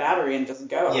it for the battery and just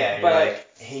go. Yeah, you're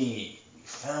like, hey, we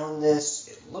found this.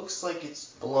 It looks like it's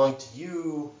belonged to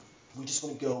you. We just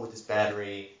want to go with this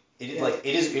battery. It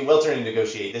will turn into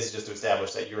negotiate. This is just to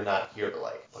establish that you're not here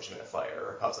to push him in a fire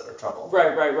or cause other trouble.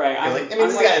 Right.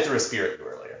 This guy threw a spear at you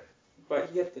earlier. But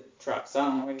he hit the truck, so I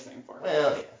don't know what he's aiming for.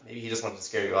 Well, yeah, maybe he just wanted to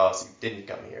scare you off so you didn't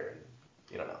come here, and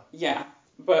you don't know. Yeah,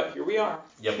 but here we are.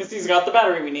 Yep. Because he's got the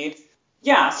battery we need.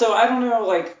 Yeah, so I don't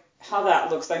know, how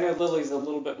that looks. I know Lily's a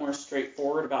little bit more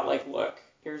straightforward about, look,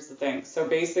 here's the thing. So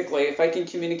basically, if I can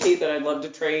communicate that I'd love to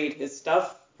trade his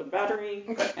stuff for the battery,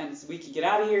 and so we could get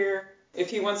out of here. If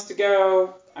he wants to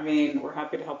go, I mean, we're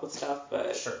happy to help with stuff,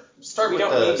 but sure. Start with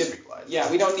the streetwise. Yeah,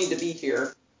 we don't need to be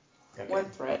here. Okay. One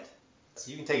threat. So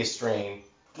you can take a strain.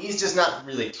 He's just not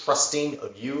really trusting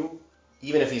of you,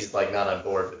 even if he's not on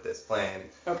board with this plan.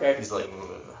 Okay. He's like,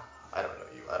 I don't know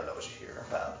you. I don't know what you're here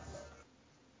about.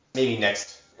 Maybe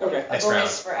next. Okay. Next a bonus round.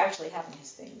 for actually having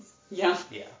his things. Yeah.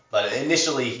 Yeah, but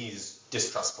initially he's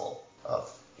distrustful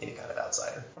of any kind of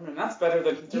outsider. I mean, that's better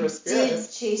than he threw You a spear at did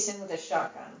us. chase him with a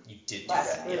shotgun. You did do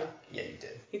Last that. time. Yeah, you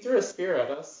did. He threw a spear at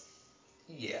us.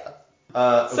 Yeah.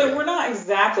 So Okay. we're not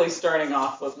exactly starting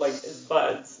off with his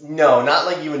buds. No, not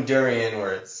like you and Durian,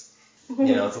 where it's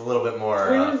it's a little bit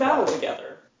more. We were in battle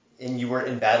together. And you were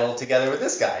in battle together with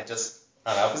this guy, just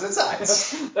on opposite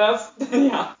sides.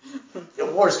 Yeah.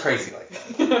 War's crazy like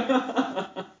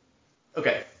that.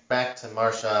 Okay, back to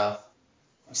Marsha.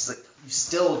 She's like, you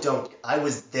still don't. I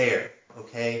was there,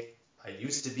 okay? I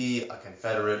used to be a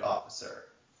Confederate officer.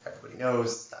 Everybody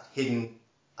knows, it's not hidden.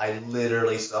 I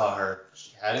literally saw her.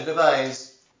 She had a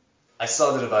device. I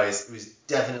saw the device. It was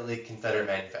definitely Confederate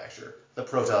manufacture. The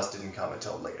Protoss didn't come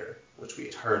until later, which we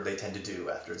had heard they tend to do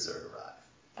after Zerg arrived.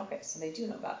 Okay, so they do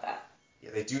know about that.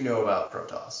 Yeah, they do know about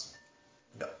Protoss.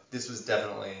 No, this was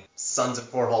definitely sons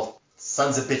of Korhalt,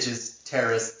 sons of bitches,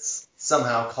 terrorists,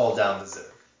 somehow called down the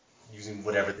Zerg. Using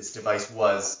whatever this device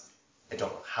was. I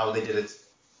don't know how they did it,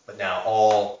 but now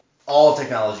all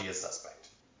technology is suspect.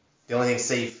 The only thing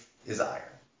safe is iron.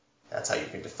 That's how you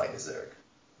can fight a Zerg.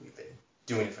 We've been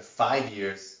doing it for 5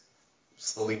 years,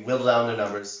 slowly whittled down their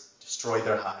numbers, destroyed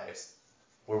their hives.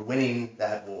 We're winning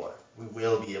that war. We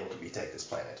will be able to retake this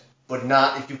planet. But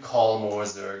not if you call more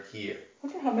Zerg here. I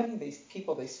wonder how many of these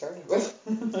people they started with.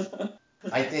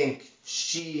 I think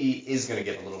she is going to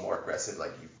get a little more aggressive.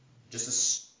 You just a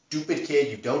stupid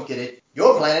kid, you don't get it.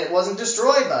 Your planet wasn't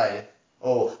destroyed by,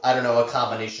 I don't know, a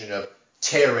combination of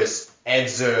terrorists and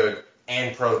Zerg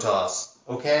and Protoss.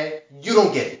 Okay? You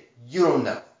don't get it. You don't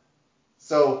know.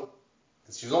 So,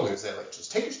 she was only going to say,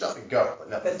 just take your stuff and go. But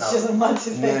no, But she doesn't want to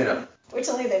say. No.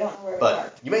 Fortunately, they don't know where we But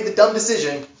are. you made the dumb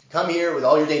decision to come here with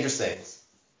all your dangerous things.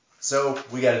 So,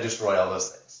 we got to destroy all those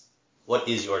things. What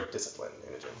is your discipline,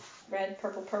 Imogen? Red,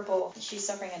 purple, purple. She's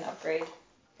suffering an upgrade.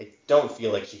 I don't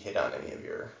feel like she hit on any of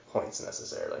your points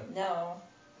necessarily. No.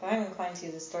 But I'm inclined to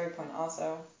use a story point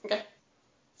also. Okay.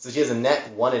 So she has a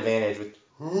net 1 advantage with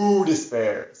 2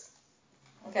 despairs.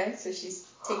 Okay, so she's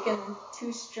taken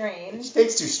 2 strain. She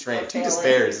takes 2 strain. 2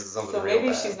 despairs is something So real maybe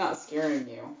bad. she's not scaring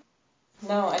you.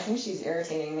 No, I think she's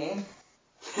irritating me.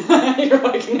 You're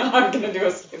like, no, I'm going to do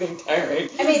a scathing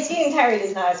tirade. I mean, Scathing Tirade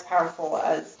is not as powerful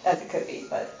as it could be,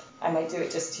 but I might do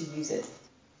it just to use it.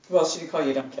 Well, she did call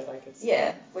you a dumb kid, I could see.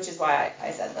 Yeah, which is why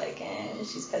I said,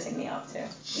 she's pissing me off, too.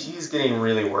 She's getting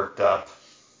really worked up.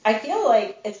 I feel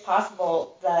like it's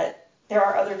possible that there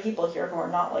are other people here who are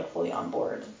not, fully on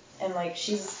board. And,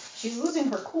 she's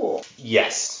losing her cool.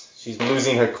 Yes. She's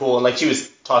losing her cool. And, she was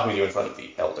talking to you in front of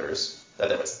the elders. That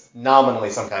there was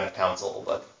nominally some kind of council,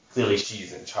 but clearly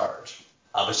she's in charge.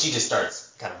 But she just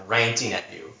starts kind of ranting at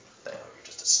you. That, you're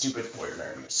just a stupid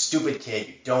foreigner. You're a stupid kid.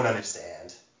 You don't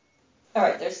understand. All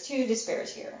right, there's 2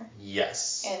 despairs here.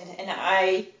 Yes. And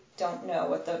I don't know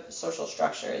what the social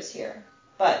structure is here.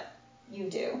 but you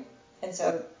do. And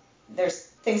so there's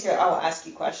things here I'll ask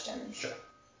you questions. Sure.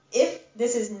 If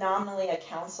this is nominally a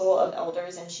council of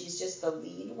elders and she's just the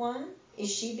lead one,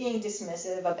 is she being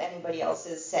dismissive of anybody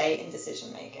else's say in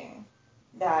decision making?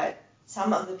 That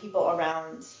some of the people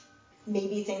around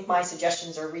maybe think my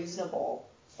suggestions are reasonable,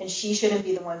 and she shouldn't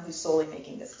be the one who's solely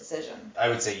making this decision. I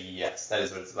would say yes. That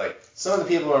is what it's like. Some of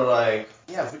the people are like,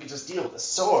 yeah, if we could just deal with the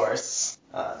source,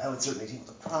 that would certainly deal with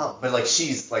the problem. But like,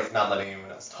 she's like not letting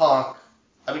anyone else talk.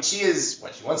 I mean, she is,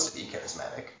 when she wants to be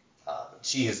charismatic,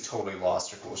 she has totally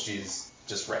lost her cool. She's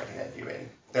just ranting at you. And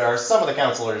there are some of the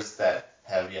counselors that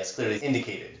have, yes, clearly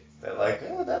indicated that, like,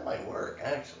 oh, that might work,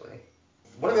 actually.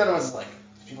 One of the other ones is like,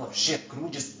 if people have a ship, couldn't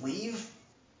we just leave?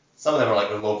 Some of them are like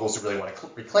the locals who really want to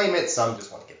reclaim it. Some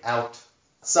just want to get out.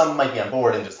 Some might be on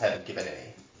board and just haven't given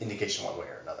any indication one way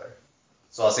or another.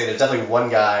 So I'll say there's definitely one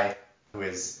guy who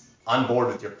is on board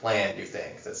with your plan, you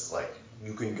think. That's like,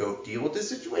 you can go deal with this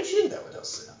situation. That would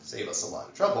save us a lot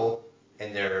of trouble.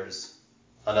 And there's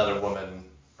another woman,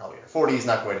 probably in her 40s,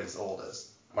 not quite as old as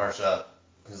Marcia,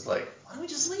 who's like, why don't we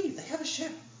just leave? They have a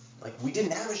ship. Like, we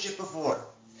didn't have a ship before.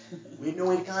 We had no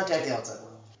way to contact the outside world.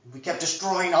 We kept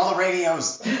destroying all the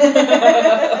radios.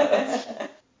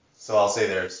 So I'll say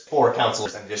there's 4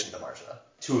 counselors in addition to Marcia.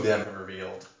 2 of them have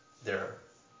revealed their...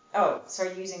 Oh, so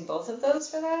are you using both of those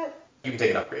for that? You can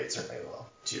take an upgrade, certainly, as well,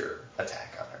 to your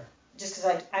attack on her. Just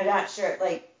because I'm not sure,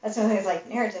 like, that's one thing that's like,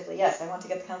 narratively, yes, I want to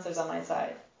get the counselors on my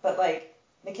side. But, like,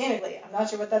 mechanically, I'm not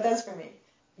sure what that does for me.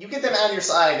 You get them on your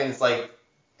side, and it's like,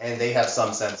 and they have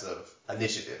some sense of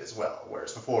initiative as well,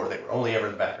 whereas before they were only ever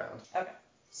in the background. Okay.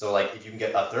 So, like, if you can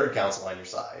get a 3rd council on your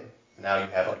side, now you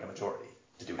have, like, a majority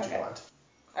to do what you want.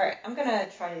 Alright, I'm gonna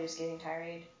try to do Skating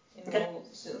Tirade, and Okay.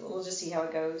 we'll just see how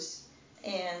it goes.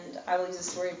 And I will use a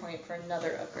story point for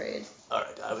another upgrade.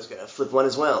 Alright, I was gonna flip one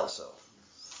as well, so...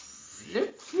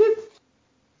 Flip.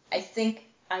 I think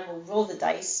I will roll the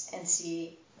dice and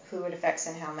see who it affects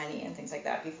and how many and things like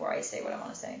that before I say what I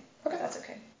want to say. Okay. That's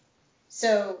okay.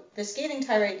 So the Skating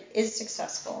Tirade is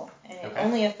successful, and it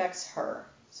only affects her.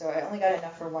 So I only got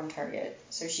enough for 1 target.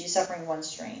 So she's suffering 1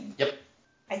 strain. Yep.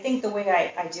 I think the way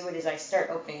I do it is I start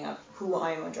opening up who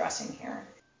I'm addressing here.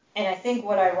 And I think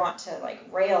what I want to, like,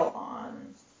 rail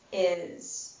on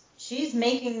is she's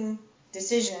making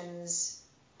decisions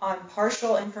on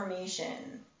partial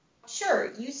information.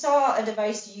 Sure, you saw a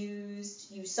device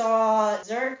used, you saw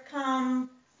Zerg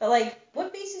come, but, like,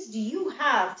 what basis do you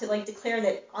have to, like, declare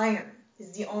that iron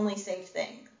is the only safe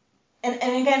thing? And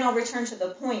again, I'll return to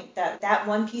the point that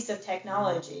one piece of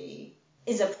technology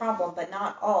is a problem, but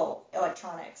not all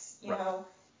electronics. You know,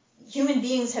 human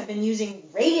beings have been using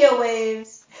radio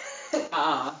waves.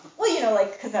 Well, you know,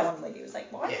 like, because that one lady was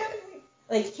like, why haven't we?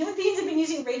 Like, human beings have been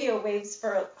using radio waves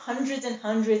for hundreds and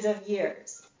hundreds of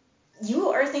years. You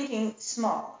are thinking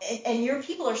small, and your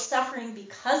people are suffering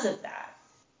because of that.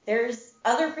 There's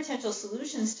other potential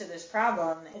solutions to this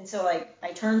problem, and so, like,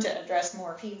 I turn to address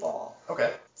more people.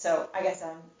 Okay. So I guess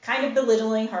I'm kind of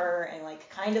belittling her and, like,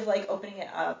 kind of, like, opening it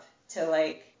up to,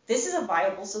 like, this is a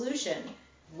viable solution.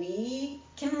 We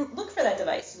can look for that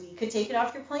device. We could take it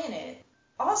off your planet.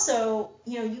 Also,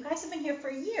 you know, you guys have been here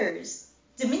for years.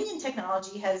 Dominion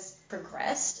technology has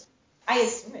progressed. I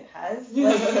assume it has.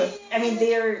 Like, I mean,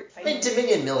 they're fighting. I mean,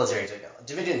 Dominion military technology.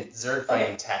 Dominion Zerg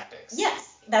fighting tactics. Yes,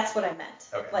 that's what I meant.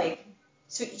 Okay. Like,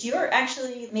 so you're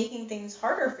actually making things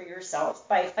harder for yourself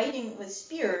by fighting with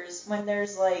spears when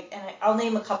there's, like, and I'll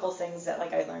name a couple things that,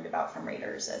 like, I learned about from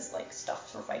Raiders as, like,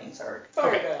 stuff for fighting Zerg.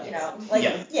 Okay. You know, like,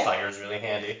 yeah. Fire's really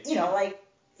handy. You know, like,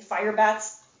 fire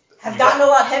bats have gotten a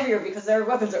lot heavier because their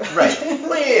weapons are... Right.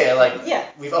 Well, yeah, like,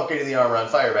 we've upgraded the armor on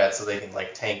fire bats so they can,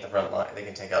 like, tank the front line. They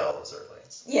can take out all those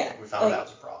Zerglings. Yeah. We found that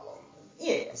was a problem.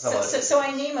 Yeah. So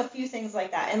I name a few things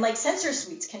like that. And, like, sensor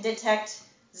suites can detect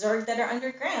Zerg that are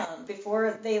underground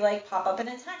before they, like, pop up and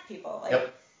attack people.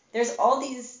 Like, there's all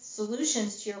these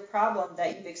solutions to your problem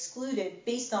that you've excluded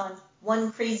based on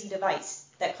one crazy device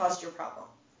that caused your problem.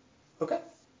 Okay.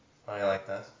 I like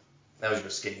that. That was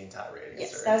your skating tirade.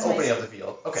 Yes, that was opening up the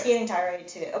field. Okay. Skating tirade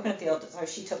to open up the field. So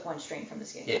she took 1 strain from the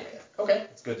skating tirade. Yeah. Okay.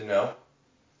 It's good to know.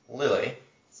 Lily,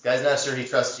 this guy's not sure he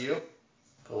trusts you,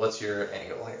 but what's your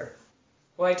angle here?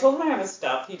 Well, I told him I have his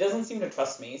stuff. He doesn't seem to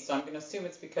trust me, so I'm going to assume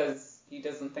it's because he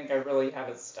doesn't think I really have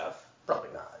his stuff.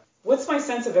 Probably not. What's my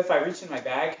sense of if I reach in my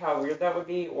bag, how weird that would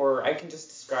be, or I can just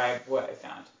describe what I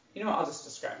found? You know what, I'll just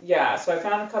describe. Yeah, so I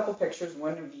found a couple pictures,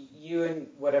 one of you and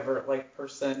whatever, like,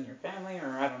 person, your family, or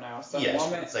I don't know, some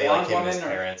woman, say like him and his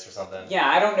parents or something. Yeah,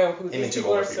 I don't know who him these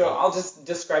people are, so I'll just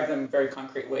describe them very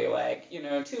concretely, like, you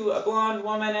know, to a blonde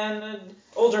woman and an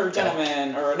older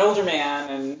gentleman, or an older man,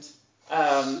 and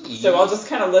so I'll just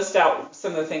kind of list out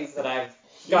some of the things that I've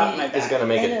got my He back. is going to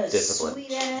make and a discipline.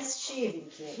 sweet ass shaving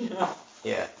kit.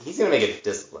 Yeah, he's going to make a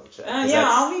discipline check. 'cause Yeah, that's-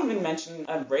 I'll even mention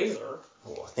a razor.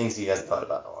 things he hasn't thought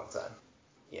about in a long time.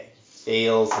 Yeah, he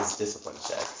fails his discipline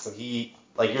check. So he,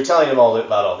 like, you're telling him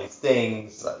about all these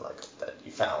things that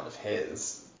you found of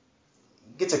his.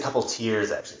 He gets a couple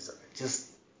tears, actually. He's like,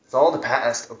 it's all in the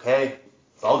past, okay?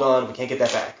 It's all gone. We can't get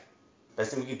that back.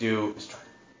 Best thing we could do is try to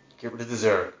get rid of the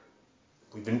Zerg.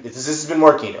 This has been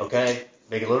working, okay?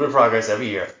 Make a little bit of progress every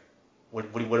year. What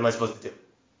am I supposed to do?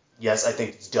 Yes, I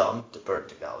think it's dumb to burn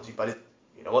technology, but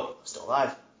you know what? I'm still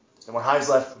alive. There's no more hives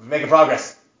left. We're making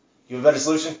progress. You have a better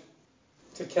solution?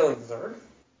 To killing Zerg?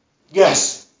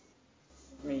 Yes.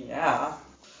 I mean, yeah.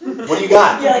 What do you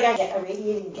got? You're like, I get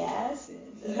irradiating gas.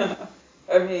 And,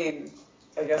 I mean,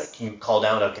 I guess. Can you call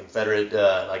down a Confederate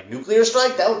nuclear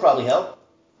strike? That would probably help.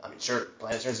 I mean, sure,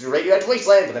 planet turns into a radioactive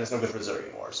wasteland, but then it's no good for Zerg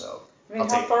anymore. So I mean,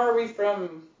 how far are we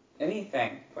from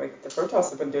anything? Like, the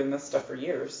Protoss have been doing this stuff for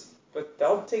years. But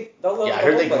they'll load yeah, I the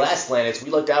heard whole they place. glass planets.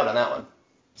 We lucked out on that one.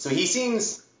 So he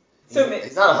seems. So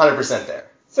he's not 100% there.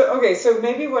 So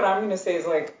maybe what I'm going to say is,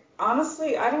 like,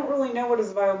 honestly, I don't really know what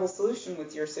is a viable solution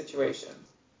with your situation.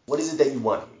 What is it that you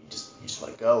want? You just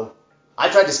want to go. I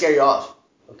tried to scare you off.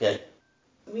 Okay.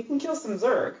 We can kill some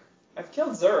Zerg. I've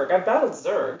killed Zerg. I've battled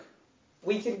Zerg.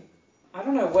 We can. I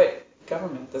don't know what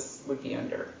government this would be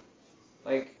under.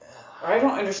 Like, I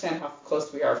don't understand how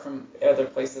close we are from other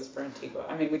places for Antigua.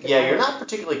 I mean, we could. Yeah, you're not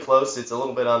particularly close. It's a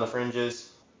little bit on the fringes.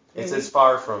 It's as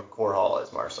far from Core Hall as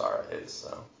Marsara is,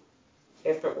 so.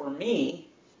 If it were me,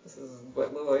 this is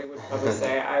what Lily would probably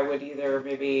say, I would either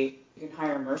maybe you can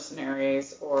hire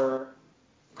mercenaries or.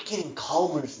 We can't even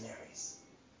call mercenaries.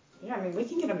 Yeah, I mean, we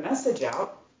can get a message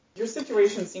out. Your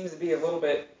situation seems to be a little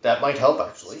bit That might help,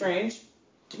 actually. strange.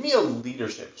 Give me a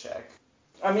leadership check.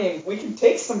 I mean, we can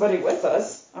take somebody with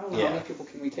us. I don't know how many people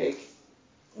can we take.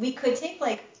 we could take,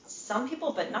 like, some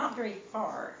people, but not very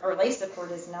far. Our life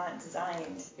support is not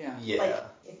designed. Yeah. Yeah. Like,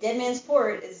 if Dead Man's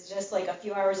Port is just, like, a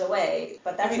few hours away,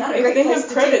 but that's I mean, not a if great they place have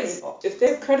to credits, take people. if they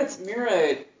have credits,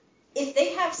 Mira, If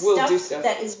they have We'll do stuff stuff.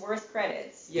 that is worth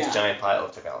credits, This giant pile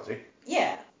of technology.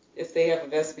 yeah. if they have a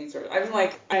Vespine sort of, I mean,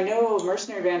 like, I know a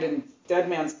mercenary band in Dead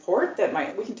Man's Port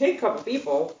that we can take a couple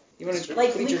people. You want to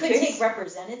Like, plead we your could case? take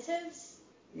representatives,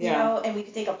 you Yeah. know, and we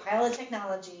could take a pile of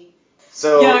technology.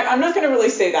 So. Yeah, I'm not going to really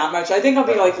say that much. I think I'll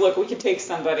be like, look, we could take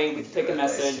somebody, we could take a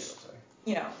message.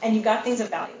 You know, and you got things of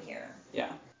value here. Yeah.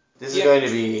 This is going to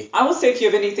be I will say if you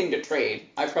have anything to trade,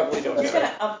 I probably don't We're get just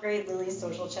it. gonna upgrade Lily's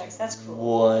social checks. That's cool.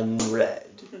 1 red.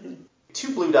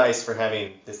 2 blue dice for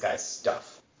having this guy's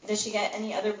stuff. Does she get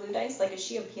any other blue dice? Like, is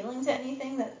she appealing to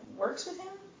anything that works with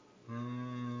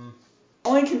him?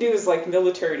 All I can do is like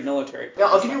military to military. Yeah,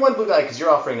 I'll give you 1 blue die because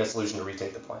you're offering a solution to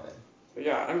retake the planet.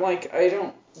 Yeah, I'm like, I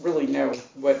don't really know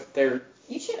what they're...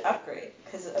 You should upgrade,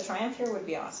 because a triumph here would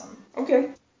be awesome.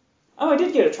 Okay. Oh, I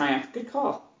did get a triumph. Good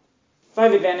call.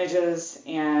 5 advantages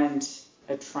and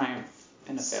a triumph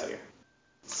and a failure.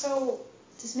 So,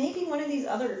 does maybe one of these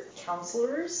other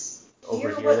counselors hear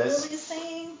Overhear what this? Lily's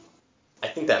saying? I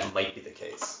think that might be the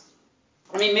case.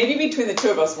 I mean, maybe between the two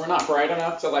of us, we're not bright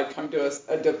enough to like come to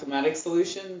a diplomatic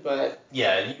solution, but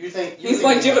Yeah, you think... he's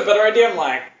like, do you have a better idea? I'm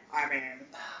like, I mean...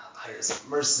 hire some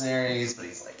mercenaries, but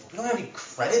he's like, we don't have any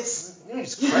credits. We don't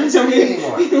use credits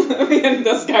anymore. Me and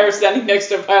this guy are standing next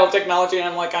to a pile of technology, and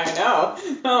I'm like, I know.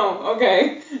 Oh,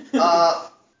 okay. You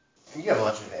have a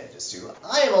bunch of advantages too.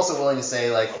 I am also willing to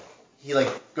say, like, he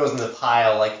like goes in the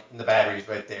pile, like in the batteries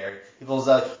right there. He pulls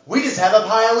out, we just have a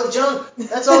pile of junk.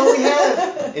 That's all we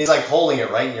have. And he's like holding it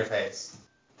right in your face.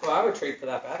 Well, I would trade for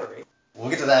that battery. We'll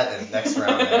get to that in the next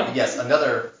round. But yes,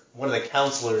 one of the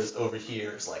counselors over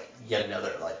here is like yet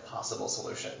another like possible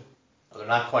solution. But they're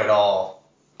not quite all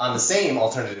on the same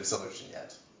alternative solution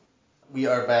yet. We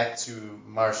are back to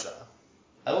Marsha.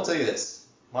 I will tell you this.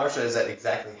 Marsha is at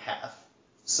exactly half.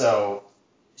 So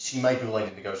she might be willing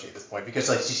to negotiate at this point because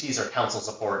like she sees her council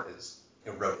support is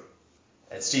eroding.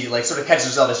 And she like sort of catches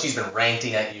herself as she's been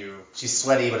ranting at you. She's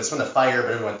sweaty, but it's from the fire,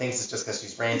 but everyone thinks it's just because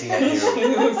she's ranting at you. She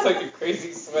looks like a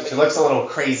crazy sweaty. She looks a little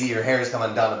crazy, her hair is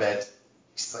coming down a bit.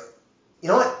 She's like, you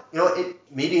know what,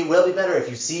 maybe it will be better if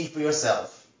you see for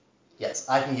yourself. Yes,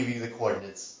 I can give you the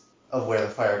coordinates of where the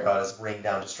fire god is raining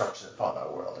down destruction upon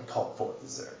our world and call forth the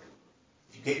Zerg.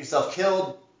 If you get yourself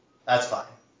killed, that's fine.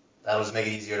 That'll just make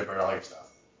it easier to burn all your stuff.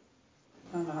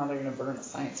 I don't know how they're going to burn a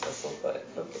science vessel, but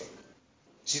okay.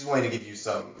 She's willing to give you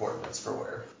some coordinates for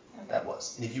where that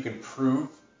was. And if you can prove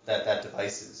that that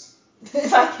device is...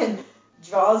 If I can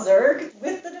draw Zerg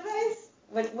with the device?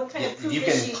 What kind of If proof you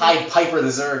is can she? Pied Piper the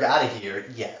Zerg out of here,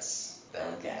 yes. That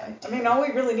would be Okay. I mean, all we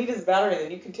really need is a battery,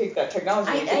 then you can take that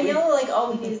technology. I know, like,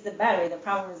 all we need is the battery. The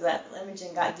problem is that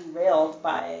Imogen got derailed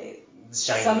by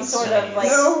some sort of, like...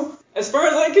 No, as far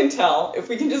as I can tell, if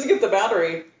we can just get the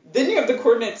battery, then you have the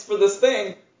coordinates for this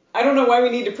thing. I don't know why we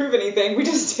need to prove anything. We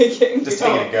just take it and Just go.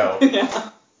 take it and go. Yeah.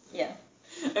 Yeah.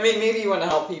 I mean, maybe you want to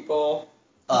help people.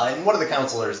 And one of the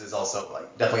counselors is also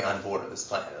like definitely on board with this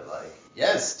plan. Like,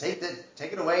 yes, take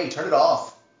it away, turn it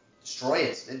off, destroy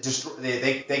it.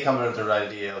 They come up with the right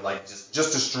idea of like just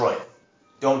destroy it.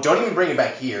 Don't even bring it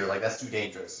back here. Like that's too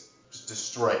dangerous. Just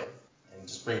destroy it and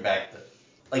just bring back the.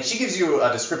 Like she gives you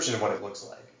a description of what it looks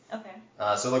like.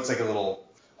 Okay. So it looks like a little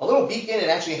beacon. It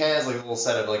actually has like a little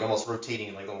set of like almost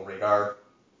rotating like little radar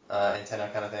antenna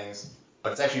kind of things.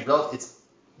 But it's actually it's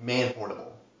man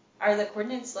portable. Are the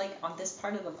coordinates, like, on this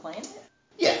part of the planet?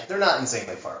 Yeah, they're not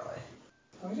insanely far away.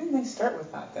 Why didn't they start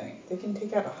with that thing? They can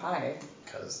take out a hive.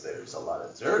 Because there's a lot of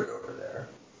Zerg over there.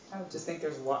 I would just think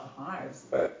there's a lot of hives,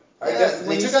 but I Yeah, guess they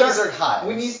when you took out the start Zerg hives.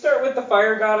 when you start with the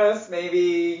fire goddess,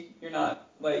 maybe you're not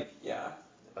like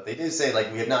But they did say,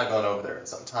 like, we have not gone over there in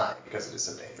some time because it is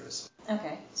so dangerous.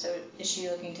 Okay, so is she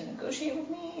looking to negotiate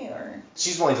with me, or...?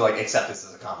 She's willing to, like, accept this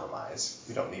as a compromise.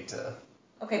 We don't need to...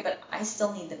 Okay, but I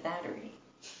still need the battery.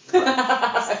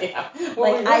 yeah.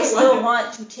 Well, Like, I still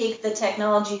want to take the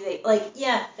technology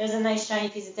there's a nice shiny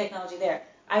piece of technology there.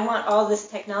 I want all this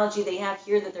technology they have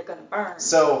here that they're going to burn.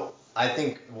 So, I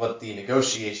think what the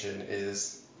negotiation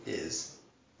is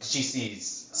she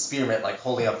sees Spearmint, like,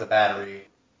 holding up the battery.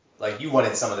 Like, you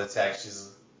wanted some of the tech. She's,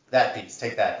 that piece,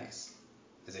 take that piece.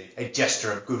 Is a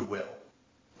gesture of goodwill.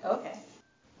 Okay.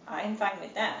 I'm fine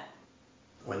with that.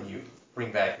 When you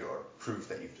bring back your proof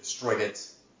that you've destroyed it,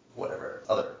 whatever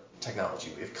other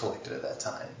technology we've collected at that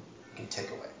time, you can take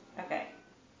away. Okay.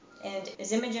 And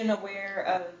is Imogen aware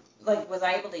of, like, was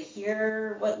I able to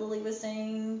hear what Lily was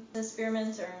saying, the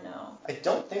Spearmint, or no? I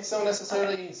don't think so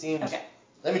necessarily. Okay. It seems Okay.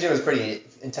 Imogen was pretty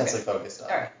intensely focused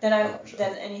on. All right. Then I'm not sure.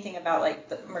 then anything about, like,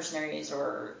 the mercenaries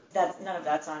or none of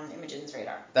that's on Imogen's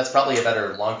radar. That's probably a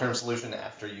better long-term solution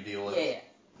after you deal with Yeah.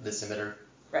 this emitter.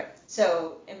 Right.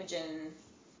 So Imogen,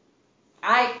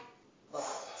 I will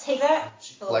take that.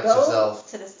 She We'll collects go herself,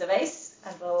 to this device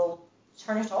and we'll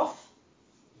turn it off.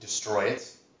 destroy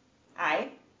it.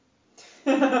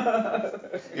 You're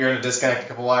You're going to disconnect a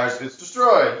couple wires, it's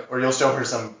destroyed. Or you'll show her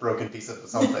some broken piece of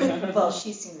something. Well,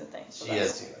 she's seen the thing. So She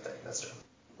has seen the thing, that's true.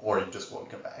 Or you just won't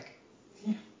come back.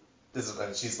 Yeah. This is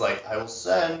when she's like, I will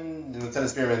send, and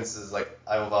Lieutenant Spearmint is like,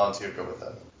 I will volunteer to go with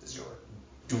them as your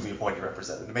duly appointed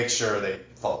representative to make sure they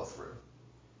follow through.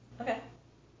 Okay.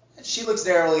 She looks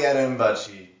narrowly at him, but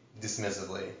she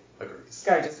dismissively agrees. This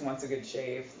guy just wants a good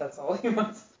shave. That's all he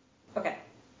wants. Okay.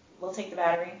 We'll take the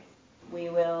battery. We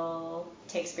will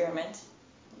take Spearmint.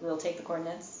 We'll take the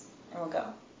coordinates, and we'll go.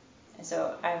 And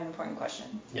so I have an important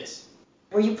question. Yes.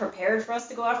 Were you prepared for us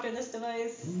to go after this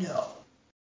device? No.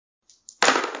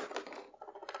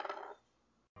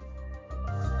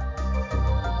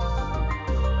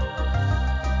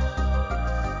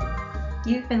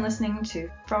 You've been listening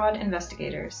to Fraud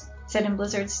Investigators, set in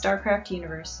Blizzard's StarCraft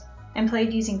universe, and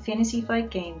played using Fantasy Flight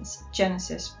Games'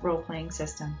 Genesis role-playing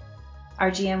system.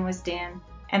 Our GM was Dan,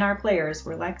 and our players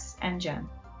were Lex and Jen.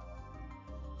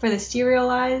 For the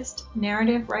serialized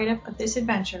narrative write-up of this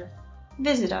adventure,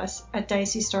 visit us at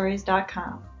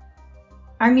diceystories.com.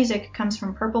 Our music comes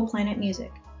from Purple Planet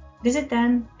Music. Visit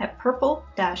them at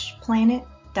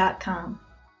purple-planet.com.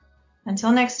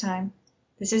 Until next time,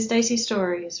 this is Dicey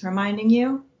Stories reminding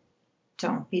you,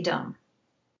 don't be dumb.